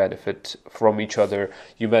mutually benefit from each other?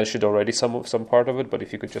 You mentioned already some part of it, but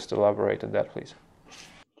if you could just elaborate on that, please.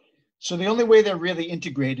 So the only way they're really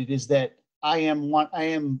integrated is that I am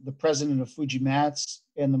the president of FUJI Mats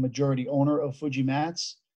and the majority owner of FUJI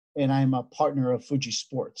Mats, and I'm a partner of Fuji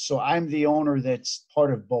Sports. So I'm the owner that's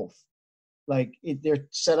part of both. Like they're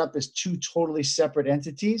set up as 2 totally separate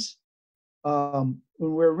entities. When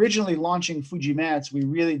we're originally launching FUJI Mats, we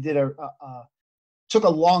really did took a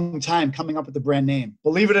long time coming up with the brand name.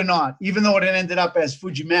 Believe it or not, even though it ended up as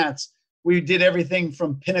FUJI Mats, we did everything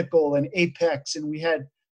from Pinnacle and Apex, and we had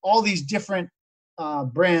all these different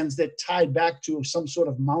brands that tied back to some sort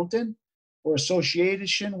of mountain or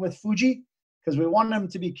association with Fuji, because we wanted them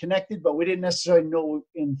to be connected, but we didn't necessarily know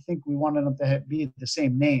and think we wanted them to be the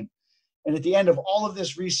same name. And at the end of all of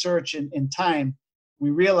this research and time,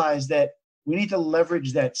 we realized that we need to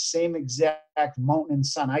leverage that same exact mountain and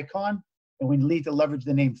sun icon, and we need to leverage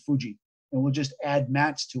the name Fuji. And we'll just add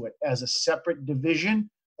mats to it as a separate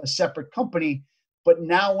division, a separate company. But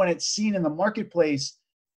now when it's seen in the marketplace,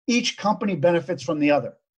 each company benefits from the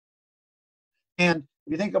other. And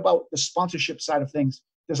if you think about the sponsorship side of things,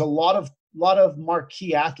 there's a lot of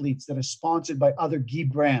marquee athletes that are sponsored by other gi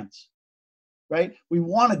brands, right?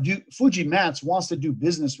 FUJI Mats wants to do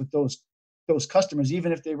business with those customers,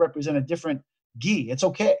 even if they represent a different gi. It's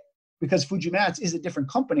okay because Fuji Mats is a different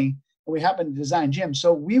company and we happen to design gyms.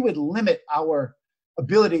 So we would limit our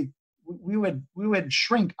ability. We would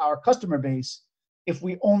shrink our customer base if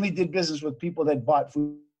we only did business with people that bought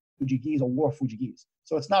Fuji gis or wore Fuji gis.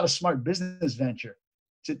 So it's not a smart business venture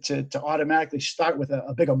to automatically start with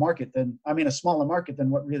a bigger market than, a smaller market than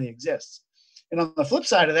what really exists. And on the flip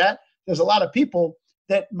side of that, there's a lot of people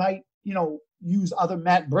that might, use other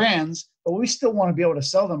mat brands, but we still want to be able to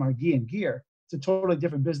sell them our gi and gear. It's a totally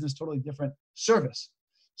different business, totally different service.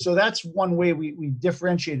 So that's one way we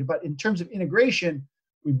differentiate it. But in terms of integration,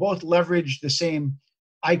 we both leverage the same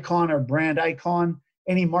icon or brand icon.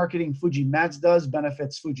 Any marketing Fuji Mats does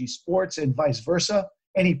benefits Fuji Sports and vice versa.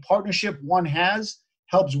 Any partnership one has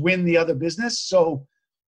helps win the other business. So,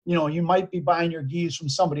 you might be buying your gis from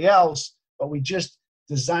somebody else, but we just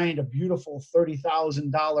designed a beautiful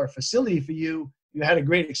 $30,000 facility for you. You had a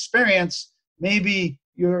great experience. Maybe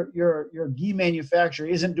your gi manufacturer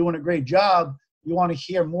isn't doing a great job. You want to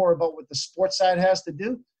hear more about what the sports side has to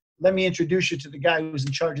do? Let me introduce you to the guy who's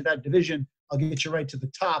in charge of that division. I'll get you right to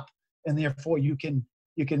the top, and therefore you can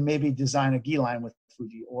maybe design a gi line with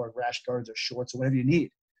Fuji or rash guards or shorts or whatever you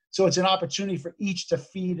need. So it's an opportunity for each to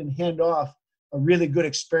feed and hand off a really good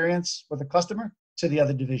experience with the customer to the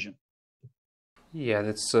other division. Yeah,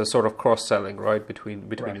 it's sort of cross-selling, right, between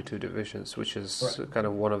Right. the two divisions, which is Right. kind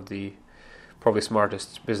of one of the probably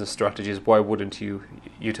smartest business strategies. Why wouldn't you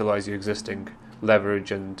utilize your existing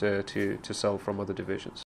leverage and to sell from other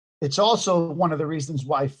divisions? It's also one of the reasons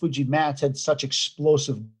why Fuji Mats had such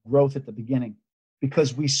explosive growth at the beginning,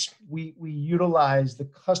 because we utilized the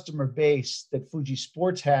customer base that Fuji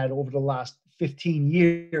Sports had over the last 15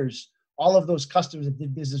 years. All of those customers that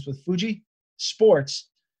did business with Fuji Sports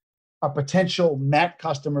are potential mat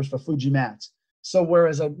customers for Fuji Mats. So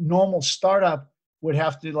whereas a normal startup would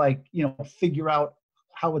have to figure out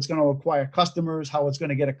how it's going to acquire customers, how it's going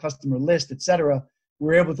to get a customer list, etc.,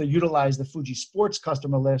 we're able to utilize the Fuji Sports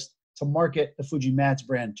customer list to market the Fuji Mats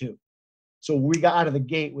brand too. So we got out of the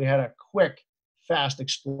gate, we had a quick, fast,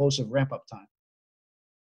 explosive ramp-up time.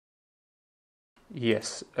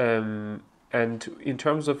 Yes. And in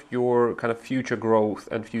terms of your kind of future growth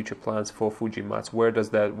and future plans for Fuji Mats, where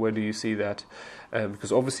do you see that?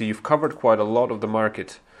 Because obviously you've covered quite a lot of the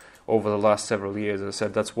market over the last several years. As I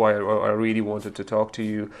said, that's why I really wanted to talk to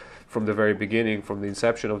you from the very beginning, from the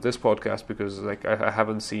inception of this podcast, because I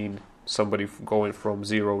haven't seen somebody going from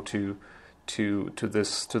zero to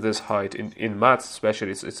this height in mats,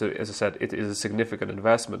 especially. It's as I said, it is a significant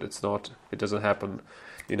investment. It doesn't happen,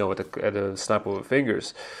 at a snap of the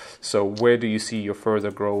fingers. So where do you see your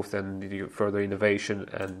further growth and your further innovation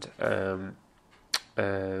and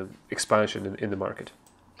expansion in the market?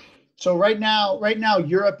 So right now,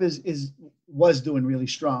 Europe was doing really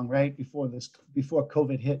strong, right? Before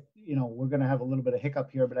COVID hit, we're going to have a little bit of hiccup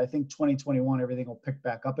here, but I think 2021, everything will pick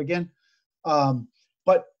back up again.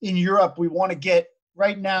 But in Europe, we want to get,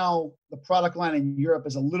 right now, the product line in Europe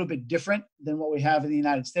is a little bit different than what we have in the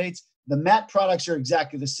United States. The mat products are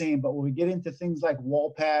exactly the same, but when we get into things like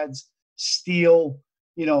wall pads, steel,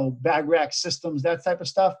 bag rack systems, that type of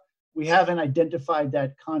stuff, we haven't identified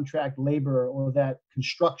that contract labor or that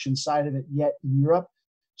construction side of it yet in Europe.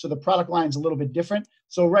 So the product line is a little bit different.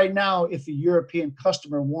 So right now, if a European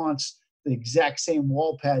customer wants the exact same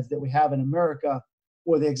wall pads that we have in America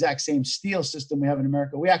or the exact same steel system we have in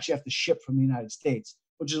America, we actually have to ship from the United States,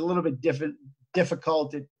 which is a little bit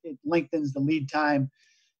difficult. It lengthens the lead time.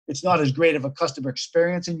 It's not as great of a customer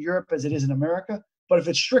experience in Europe as it is in America. But if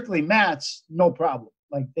it's strictly mats, no problem.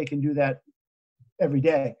 Like they can do that every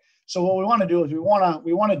day. So what we want to do is we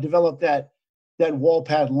want to develop that wall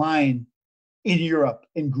pad line in Europe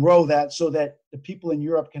and grow that so that the people in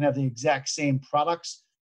Europe can have the exact same products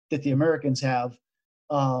that the Americans have,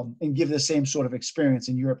 and give the same sort of experience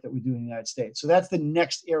in Europe that we do in the United States. So that's the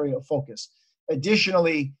next area of focus.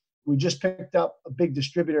 Additionally, we just picked up a big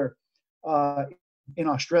distributor in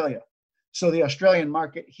Australia. So the Australian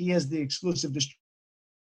market, he is the exclusive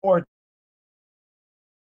distributor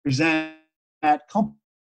present that company,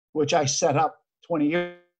 which I set up 20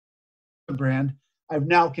 years ago, brand. I've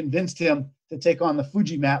now convinced him to take on the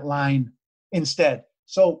Fuji Mat line instead.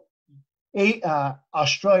 So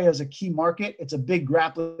Australia is a key market. It's a big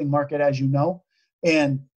grappling market, as you know,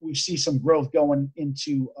 and we see some growth going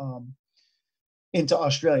into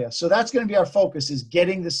Australia. So that's going to be our focus, is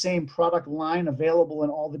getting the same product line available in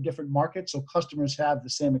all the different markets so customers have the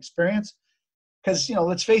same experience. Because,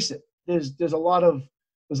 let's face it, there's a lot of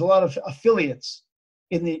affiliates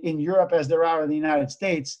in Europe as there are in the United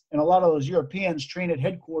States, and a lot of those Europeans train at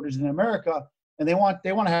headquarters in America, and they want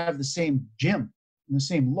to have the same gym and the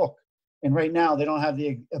same look. And right now, they don't have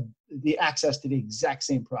the the access to the exact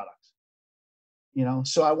same products. You know,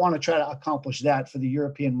 so I want to try to accomplish that for the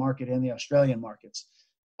European market and the Australian markets.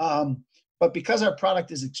 But because our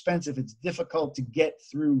product is expensive, it's difficult to get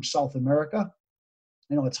through South America.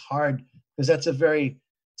 You know, it's hard because it's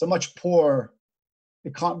a much poorer,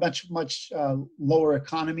 much lower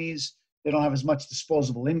economies. They don't have as much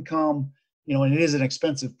disposable income, you know, and it is an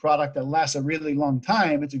expensive product that lasts a really long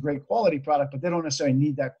time. It's a great quality product, but they don't necessarily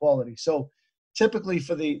need that quality. So typically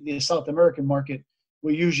for the South American market,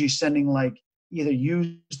 we're usually sending like either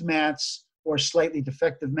used mats or slightly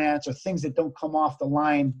defective mats or things that don't come off the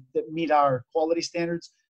line that meet our quality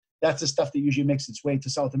standards. That's the stuff that usually makes its way to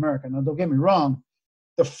South America. Now, don't get me wrong,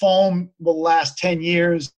 the foam will last 10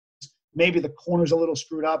 years. Maybe the corner's a little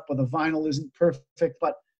screwed up or the vinyl isn't perfect,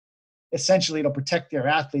 but essentially it'll protect their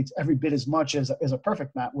athletes every bit as much as a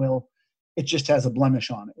perfect mat will. It just has a blemish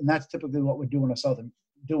on it. And that's typically what we're doing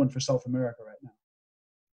for South America right now.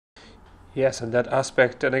 Yes, and that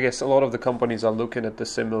aspect, and I guess a lot of the companies are looking at the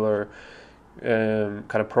similar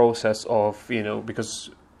kind of process of, you know, because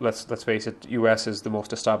let's face it, US is the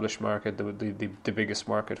most established market, the biggest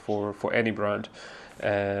market for any brand.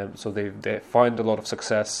 So they find a lot of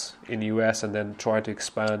success in US and then try to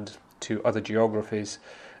expand to other geographies.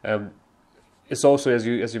 It's also, as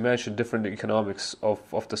you mentioned, different economics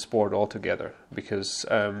of the sport altogether, because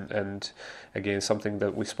and again, something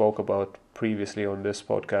that we spoke about previously on this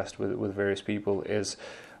podcast with various people is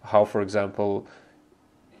how, for example,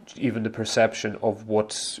 even the perception of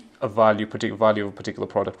what a value of a particular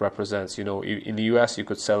product represents. You know, in the US you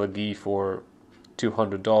could sell a gi for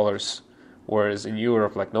 $200, whereas in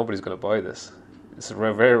Europe, like, nobody's going to buy this. It's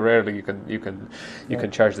very rarely you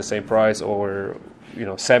can charge the same price, or, you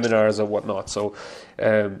know, seminars or whatnot. So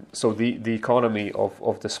the economy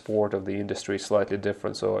of the sport, of the industry, is slightly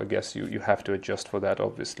different. So I guess you have to adjust for that,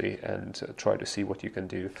 obviously, and try to see what you can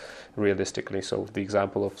do realistically. So the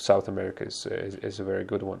example of South America is a very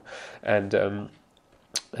good one. And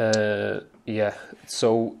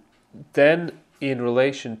so then in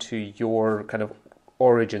relation to your kind of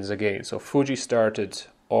origins again, so Fuji started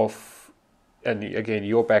off, and again,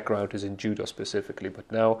 your background is in judo specifically,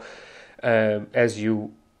 but now as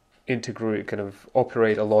you integrate, kind of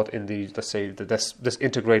operate a lot in the, let's say, this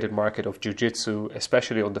integrated market of jiu-jitsu,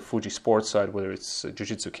 especially on the Fuji Sports side, whether it's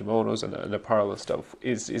jiu-jitsu kimonos and apparel and stuff,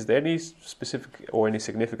 is there any specific or any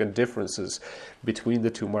significant differences between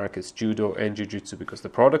the two markets, judo and jiu-jitsu? Because the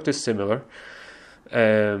product is similar,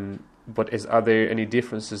 but are there any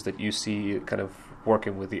differences that you see kind of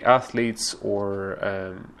working with the athletes or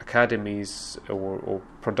academies or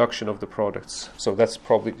production of the products? So that's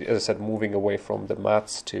probably, as I said, moving away from the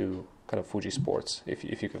mats to kind of Fuji Sports,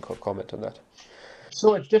 if you can comment on that.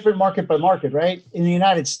 So it's different market by market, right? In the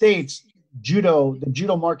United States, the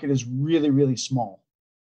judo market is really, really small.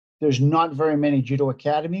 There's not very many judo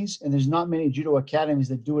academies, and there's not many judo academies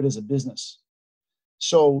that do it as a business.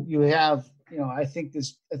 So you have, you know, I think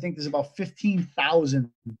there's about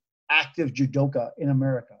 15,000 active judoka in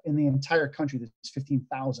America. In the entire country, there's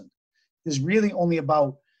 15,000. There's really only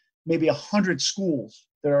about maybe 100 schools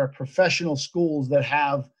that are professional schools that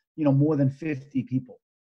have, you know, more than 50 people.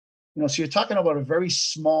 You know, so you're talking about a very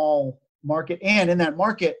small market, and in that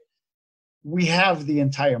market, we have the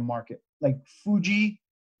entire market, like Fuji,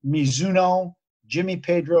 Mizuno, Jimmy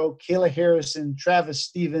Pedro, Kayla Harrison, Travis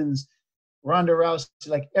Stevens, Ronda Rousey.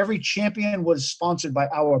 Like, every champion was sponsored by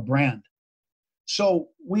our brand. So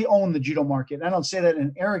we own the judo market. And I don't say that in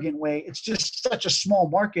an arrogant way. It's just such a small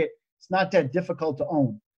market. It's not that difficult to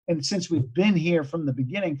own. And since we've been here from the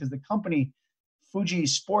beginning, because the company Fuji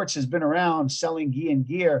Sports has been around selling gi and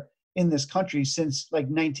gear in this country since like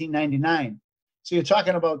 1999. So you're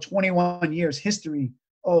talking about 21 years history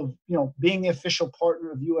of, you know, being the official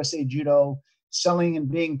partner of USA Judo, selling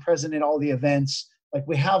and being present at all the events. Like,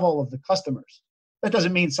 we have all of the customers. That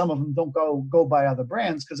doesn't mean some of them don't go buy other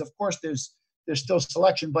brands, because of course there's still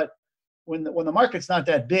selection. But when the market's not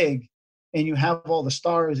that big and you have all the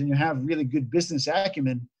stars and you have really good business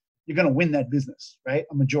acumen, you're going to win that business, right?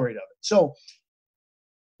 A majority of it. So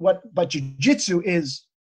but jiu-jitsu is,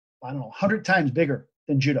 I don't know, 100 times bigger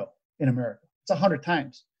than judo in America. It's 100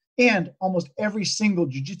 times. And almost every single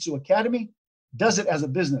jiu-jitsu academy does it as a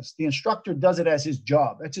business. The instructor does it as his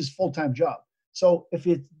job. That's his full-time job. So if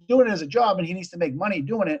he's doing it as a job and he needs to make money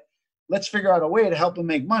doing it, let's figure out a way to help him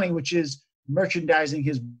make money, which is merchandising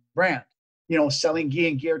his brand, you know, selling gi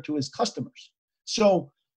and gear to his customers.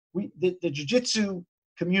 So the jiu-jitsu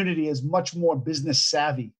community is much more business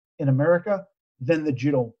savvy in America than the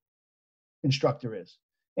judo instructor is.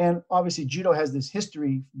 And obviously judo has this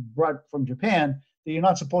history brought from Japan that you're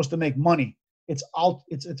not supposed to make money. It's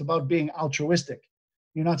about being altruistic.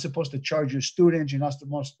 You're not supposed to charge your students. You're not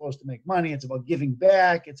supposed to make money. It's about giving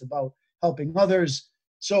back. It's about helping others.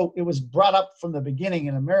 So it was brought up from the beginning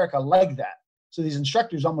in America like that. So these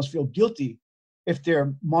instructors almost feel guilty if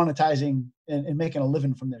they're monetizing and making a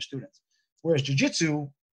living from their students. Whereas jiu-jitsu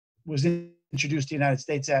was introduced to the United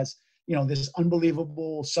States as, this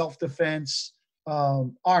unbelievable self-defense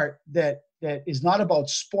art that is not about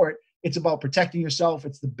sport. It's about protecting yourself.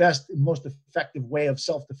 It's the best and most effective way of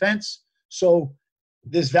self-defense. So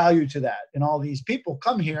there's value to that. And all these people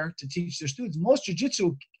come here to teach their students. Most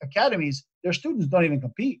jiu-jitsu academies, their students don't even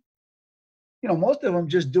compete. Most of them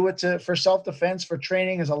just do it for self-defense, for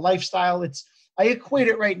training, as a lifestyle. I equate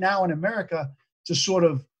it right now in America to sort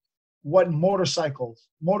of what motorcycles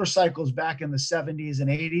back in the 70s and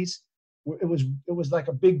 80s. It was like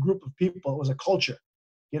a big group of people. It was a culture.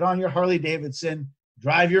 Get on your Harley Davidson,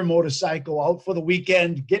 drive your motorcycle out for the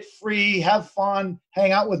weekend, get free, have fun,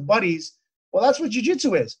 hang out with buddies. Well, that's what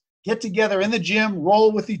jiu-jitsu is. Get together in the gym,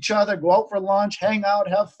 roll with each other, go out for lunch, hang out,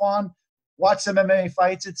 have fun, watch some MMA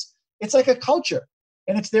fights. It's like a culture,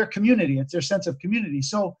 and it's their community. It's their sense of community.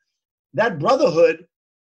 So that brotherhood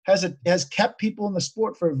has kept people in the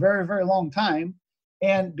sport for a very, very long time.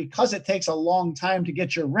 And because it takes a long time to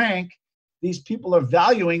get your rank, these people are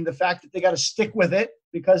valuing the fact that they got to stick with it,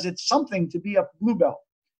 because it's something to be a blue belt.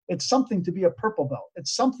 It's something to be a purple belt.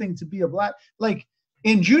 It's something to be a black. Like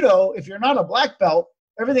in judo, if you're not a black belt,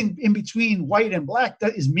 everything in between white and black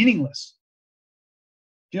is meaningless.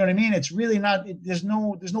 Do you know what I mean? It's really not, there's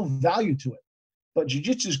no value to it. But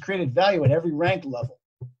jiu-jitsu's created value at every rank level.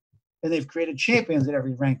 And they've created champions at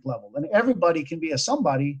every rank level. And everybody can be a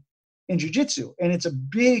somebody in jiu-jitsu. And it's a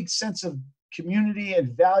big sense of community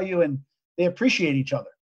and value, and they appreciate each other.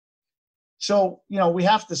 So, we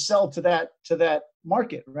have to sell to that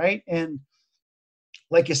market, right? And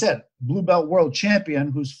like you said, blue belt world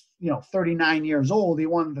champion who's, 39 years old, he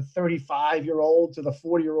won the 35-year-old to the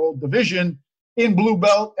 40-year-old division in blue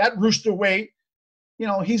belt at rooster weight.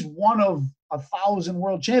 He's one of 1,000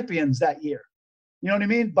 world champions that year. You know what I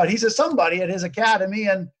mean? But he's a somebody at his academy,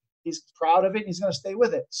 and he's proud of it, and he's going to stay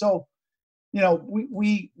with it. So,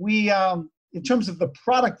 we in terms of the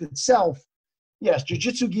product itself, yes,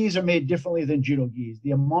 jiu-jitsu gis are made differently than judo gis.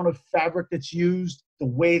 The amount of fabric that's used, the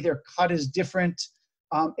way they're cut is different.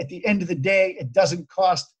 At the end of the day, it doesn't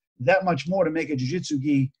cost that much more to make a jiu-jitsu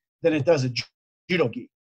gi than it does a judo gi.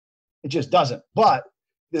 It just doesn't. But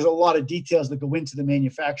there's a lot of details that go into the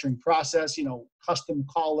manufacturing process, custom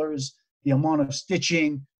collars, the amount of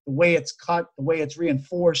stitching, the way it's cut, the way it's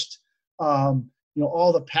reinforced, all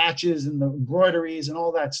the patches and the embroideries and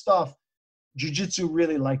all that stuff. Jiu-jitsu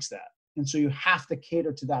really likes that. And so you have to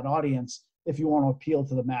cater to that audience if you want to appeal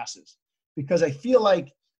to the masses. Because I feel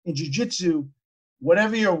like in jiu-jitsu,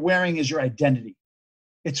 whatever you're wearing is your identity.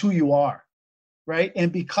 It's who you are, right?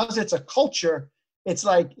 And because it's a culture, it's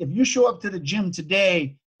like if you show up to the gym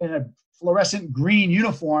today in a fluorescent green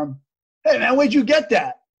uniform, hey man, where'd you get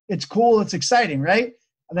that? It's cool, it's exciting, right?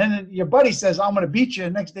 And then your buddy says, I'm going to beat you.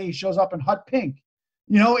 And the next day he shows up in hot pink,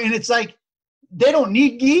 and it's like, they don't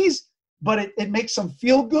need gis, but it makes them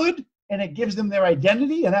feel good, and it gives them their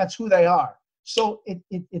identity, and that's who they are. So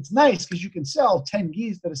it's nice because you can sell 10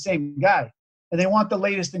 gis to the same guy, and they want the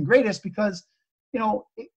latest and greatest because,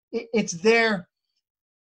 it's their,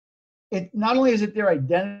 not only is it their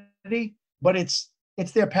identity, but it's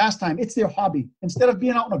their pastime. It's their hobby. Instead of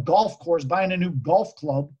being out on a golf course buying a new golf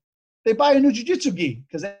club, they buy a new jiu-jitsu gi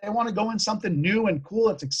because they want to go in something new and cool.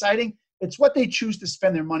 It's exciting. It's what they choose to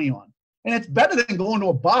spend their money on. And it's better than going to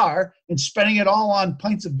a bar and spending it all on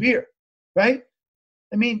pints of beer, right?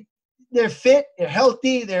 I mean, they're fit, they're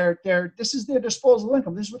healthy, this is their disposable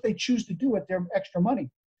income. This is what they choose to do with their extra money.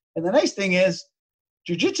 And the nice thing is,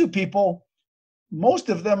 jiu-jitsu people, most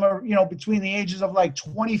of them are, between the ages of like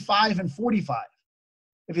 25 and 45,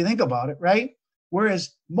 if you think about it, right?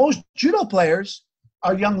 Whereas most judo players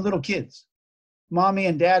are young little kids. Mommy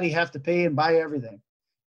and daddy have to pay and buy everything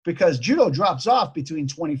because judo drops off between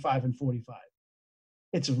 25 and 45.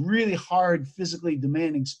 It's a really hard, physically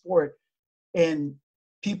demanding sport, and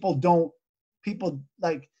they don't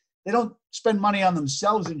spend money on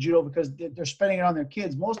themselves in judo because they're spending it on their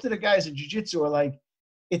kids. Most of the guys in jiu-jitsu are like,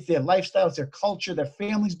 it's their lifestyle, it's their culture, their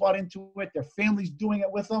families bought into it, their families doing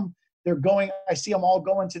it with them. I see them all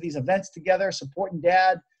going to these events together, supporting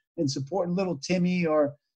dad and supporting little Timmy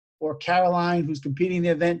or Caroline, who's competing in the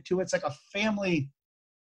event too. It's like a family,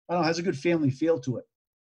 has a good family feel to it.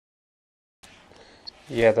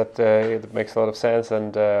 Yeah, that makes a lot of sense.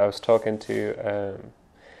 And I was talking to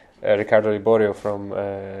Ricardo Liborio from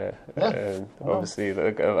Wow. obviously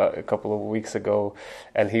a couple of weeks ago,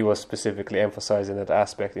 and he was specifically emphasizing that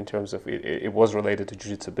aspect in terms of it was related to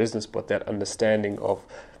jiu-jitsu business, but that understanding of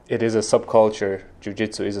it is a subculture.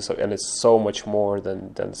 Jiu-jitsu is and it's so much more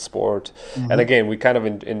than sport. And again, we kind of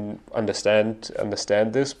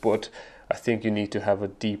understand this, but I think you need to have a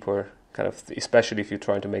deeper kind of, especially if you're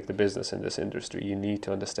trying to make the business in this industry, you need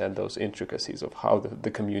to understand those intricacies of how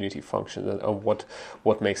the community functions and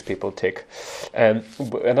what makes people tick. And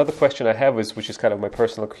another question I have is, which is kind of my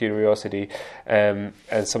personal curiosity, and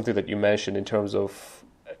something that you mentioned in terms of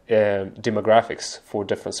demographics for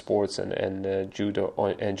different sports and judo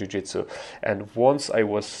and jiu-jitsu. And once I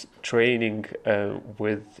was training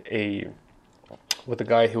with a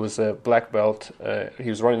guy who was a black belt. He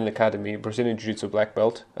was running an academy, Brazilian Jiu-Jitsu black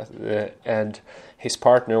belt, and his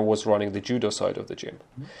partner was running the judo side of the gym.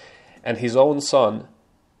 And his own son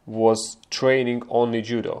was training only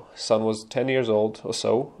judo. Son was 10 years old or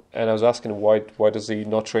so, and I was asking him, why does he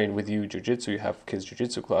not train with you jiu-jitsu? You have kids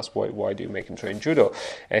jiu-jitsu class. Why do you make him train judo?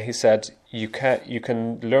 And he said, you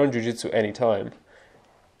can learn jiu-jitsu anytime,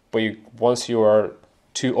 but once you are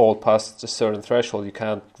too old past a certain threshold, you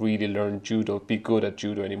can't really learn judo, be good at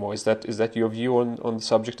judo anymore. Is that your view on the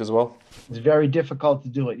subject as well? It's very difficult to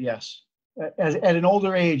do it, yes. At an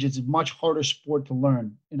older age, it's a much harder sport to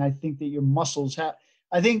learn. And I think that your muscles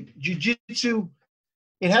I think jiu-jitsu,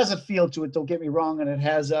 it has a feel to it, don't get me wrong. And it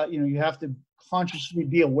has, you have to consciously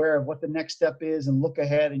be aware of what the next step is and look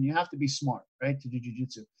ahead. And you have to be smart, right, to do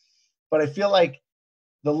jiu-jitsu. But I feel like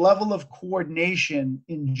the level of coordination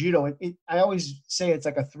in judo, I always say it's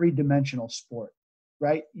like a three-dimensional sport,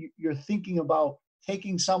 right? You're thinking about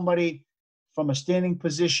taking somebody from a standing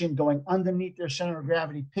position, going underneath their center of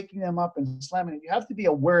gravity, picking them up and slamming it. You have to be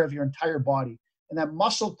aware of your entire body. And that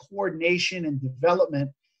muscle coordination and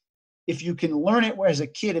development, if you can learn it as a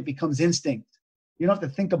kid, it becomes instinct. You don't have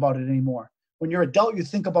to think about it anymore. When you're adult, you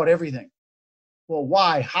think about everything. Well,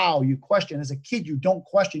 why, how, you question. As a kid, you don't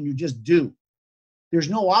question, you just do. There's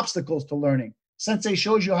no obstacles to learning. Sensei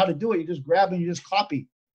shows you how to do it. You just grab and you just copy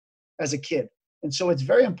as a kid. And so it's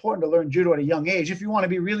very important to learn judo at a young age. If you want to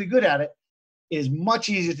be really good at it, it is much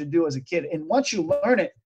easier to do as a kid. And once you learn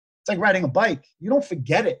it, it's like riding a bike. You don't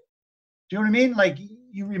forget it. Do you know what I mean? Like,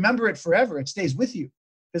 you remember it forever. It stays with you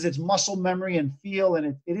because it's muscle memory and feel.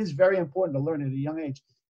 And it is very important to learn at a young age.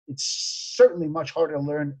 It's certainly much harder to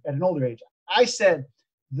learn at an older age. I said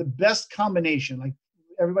the best combination, like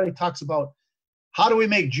everybody talks about, how do we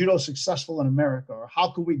make judo successful in America? Or how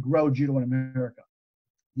could we grow judo in America?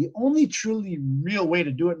 The only truly real way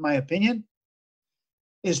to do it, in my opinion,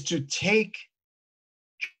 is to take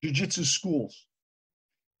jiu-jitsu schools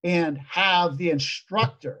and have the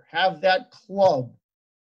instructor, have that club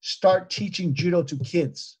start teaching judo to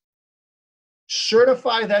kids.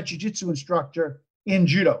 Certify that jiu-jitsu instructor in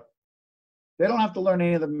judo. They don't have to learn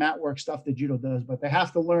any of the mat work stuff that judo does, but they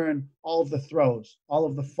have to learn all of the throws, all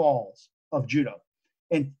of the falls of judo,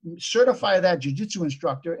 and certify that jiu-jitsu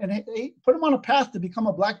instructor and put him on a path to become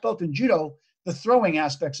a black belt in judo, the throwing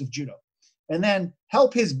aspects of judo, and then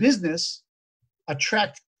help his business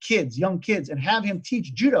attract kids, young kids, and have him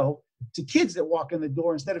teach judo to kids that walk in the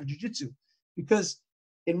door instead of jiu-jitsu. Because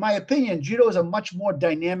in my opinion, judo is a much more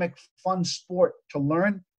dynamic, fun sport to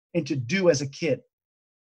learn and to do as a kid.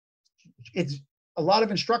 It's a lot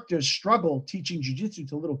of instructors struggle teaching jiu-jitsu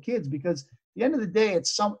to little kids because at the end of the day,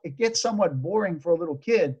 it gets somewhat boring for a little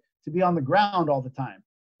kid to be on the ground all the time.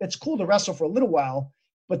 It's cool to wrestle for a little while,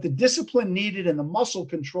 but the discipline needed and the muscle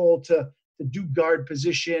control to do guard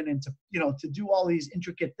position and to do all these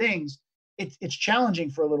intricate things, it's challenging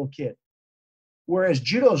for a little kid. Whereas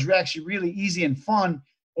judo is actually really easy and fun,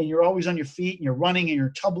 and you're always on your feet and you're running and you're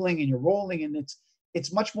tumbling and you're rolling, and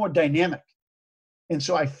it's much more dynamic. And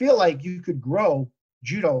so I feel like you could grow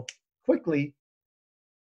judo quickly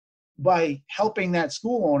by helping that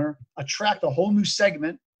school owner attract a whole new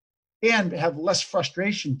segment and have less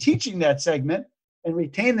frustration teaching that segment and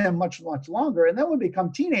retain them much, much longer. And then when they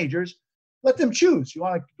become teenagers, let them choose. You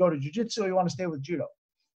want to go to jiu-jitsu or you want to stay with judo?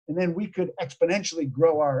 And then we could exponentially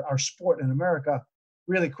grow our sport in America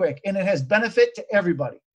really quick. And it has benefit to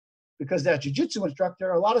everybody because that jiu-jitsu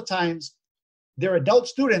instructor, a lot of times, they're adult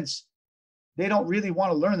students. They don't really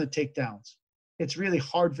want to learn the takedowns. It's really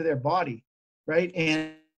hard for their body, right?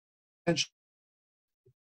 And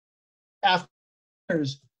after all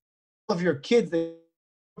of your kids, they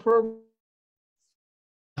program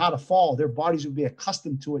how to fall. Their bodies would be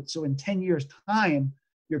accustomed to it. So in 10 years' time,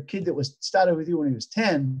 your kid that was started with you when he was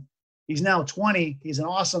 10, he's now 20. He's an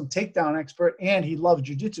awesome takedown expert, and he loves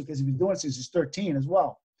jiu-jitsu because he's been doing it since he's 13 as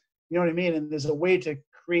well. You know what I mean? And there's a way to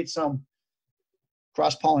create some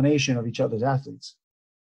cross-pollination of each other's athletes.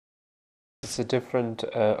 It's a different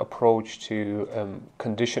approach to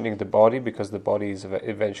conditioning the body, because the body is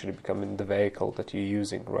eventually becoming the vehicle that you're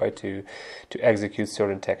using, right, to execute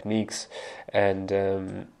certain techniques.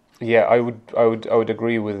 And yeah, I would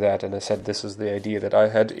agree with that. And I said this is the idea that I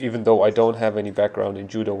had, even though I don't have any background in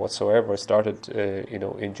judo whatsoever. I started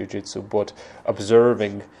in jiu-jitsu, but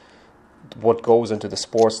observing what goes into the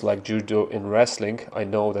sports like judo and wrestling, I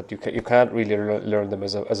know that you can't really learn them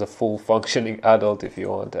as a full functioning adult if you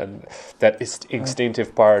want, and that is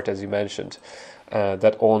instinctive part, as you mentioned,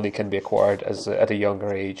 that only can be acquired at a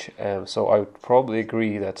younger age. So I would probably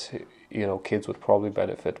agree that kids would probably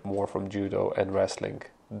benefit more from judo and wrestling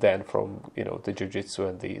than from the jiu-jitsu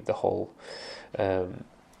and the whole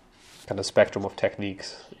kind of spectrum of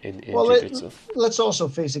techniques in jiu-jitsu. Let's also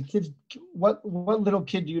face it, kids. What little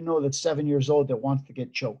kid do you know that's 7 years old that wants to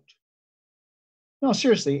get choked? No,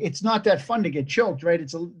 seriously, it's not that fun to get choked, right?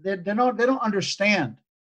 They don't understand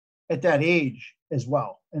at that age as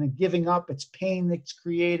well. And giving up, it's pain that's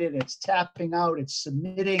created, it's tapping out, it's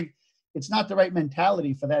submitting. It's not the right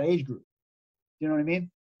mentality for that age group. You know what I mean?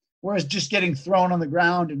 Whereas just getting thrown on the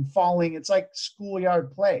ground and falling, it's like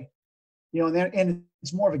schoolyard play. And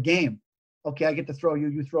it's more of a game. Okay, I get to throw you,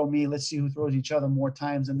 you throw me. Let's see who throws each other more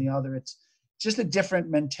times than the other. It's just a different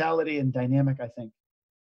mentality and dynamic, I think.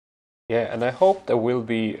 Yeah, and I hope there will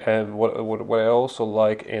be what I also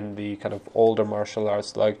like in the kind of older martial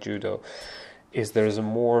arts like judo is there is a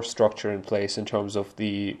more structure in place in terms of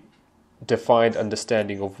the defined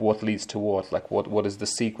understanding of what leads to what, like what is the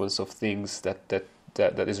sequence of things that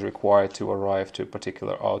is required to arrive to a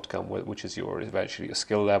particular outcome, which is eventually your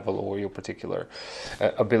skill level or your particular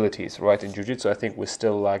abilities, right? In jiu-jitsu, I think we're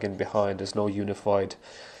still lagging behind. There's no unified.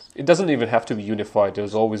 It doesn't even have to be unified.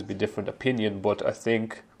 There's always be different opinion, but I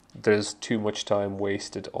think there's too much time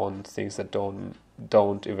wasted on things that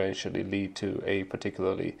don't eventually lead to a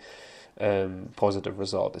particularly positive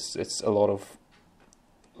result. It's a lot of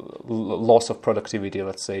loss of productivity,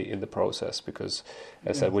 let's say, in the process, because,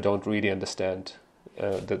 as I said, we don't really understand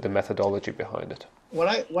the methodology behind it.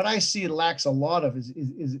 What I see lacks a lot of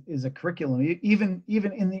is a curriculum. Even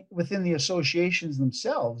within the associations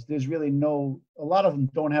themselves, there's really a lot of them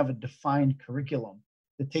don't have a defined curriculum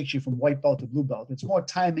that takes you from white belt to blue belt. It's more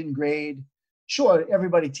time in grade. Sure,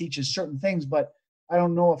 everybody teaches certain things, but I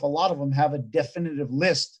don't know if a lot of them have a definitive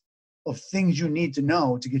list of things you need to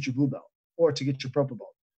know to get your blue belt or to get your purple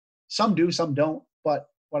belt. Some do, some don't. But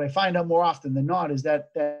what I find out more often than not is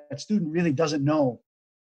that student really doesn't know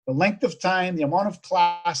the length of time, the amount of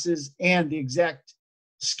classes, and the exact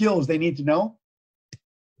skills they need to know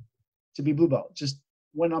to be blue belt. Just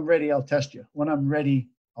when I'm ready, I'll test you. When I'm ready,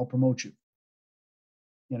 I'll promote you.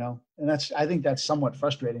 And I think that's somewhat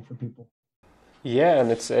frustrating for people. Yeah, and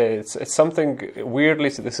it's something weirdly.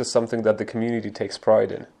 This is something that the community takes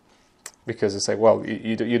pride in, because it's like, well,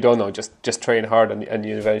 you don't know, just train hard and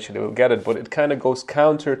you eventually will get it. But it kind of goes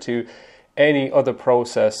counter to any other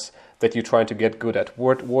process that you're trying to get good at.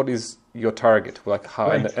 What is your target, like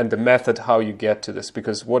how, right, and the method how you get to this?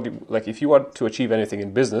 Because if you want to achieve anything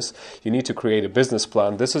in business, you need to create a business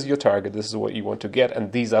plan. This is your target. This is what you want to get,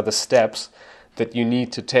 and these are the steps that you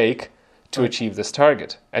need to take to achieve this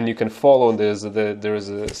target. And you can follow. There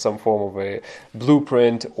is some form of a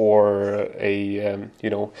blueprint or a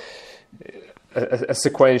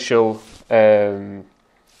sequential kind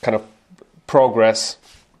of progress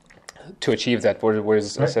to achieve that.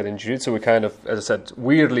 Whereas, right, I said in jiu-jitsu, we kind of, as I said,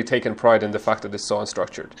 weirdly taken pride in the fact that it's so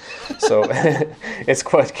unstructured. So it's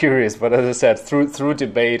quite curious. But as I said, through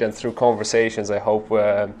debate and through conversations, I hope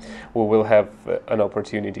we will have an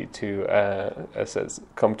opportunity to, as I said,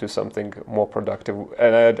 come to something more productive.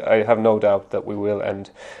 And I have no doubt that we will. And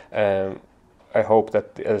I hope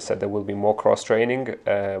that, as I said, there will be more cross-training,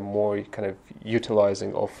 more kind of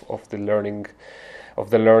utilizing of the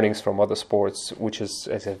learnings from other sports, which is,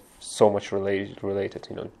 as I said, so much related.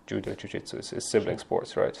 Judo, jiu-jitsu is sibling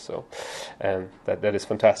sports, right? So that is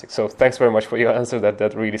fantastic. So thanks very much for your answer.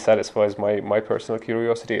 That really satisfies my personal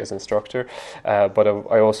curiosity as instructor. But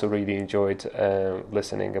I also really enjoyed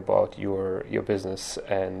listening about your business,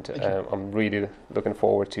 and I'm really looking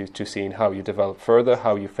forward to seeing how you develop further,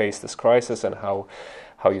 how you face this crisis, and how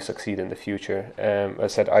you succeed in the future. As I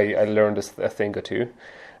said, I learned a thing or two.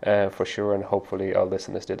 For sure, and hopefully our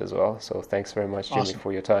listeners did as well. So thanks very much, Jimmy,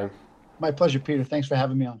 for your time. My pleasure, Peter. Thanks for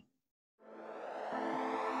having me on.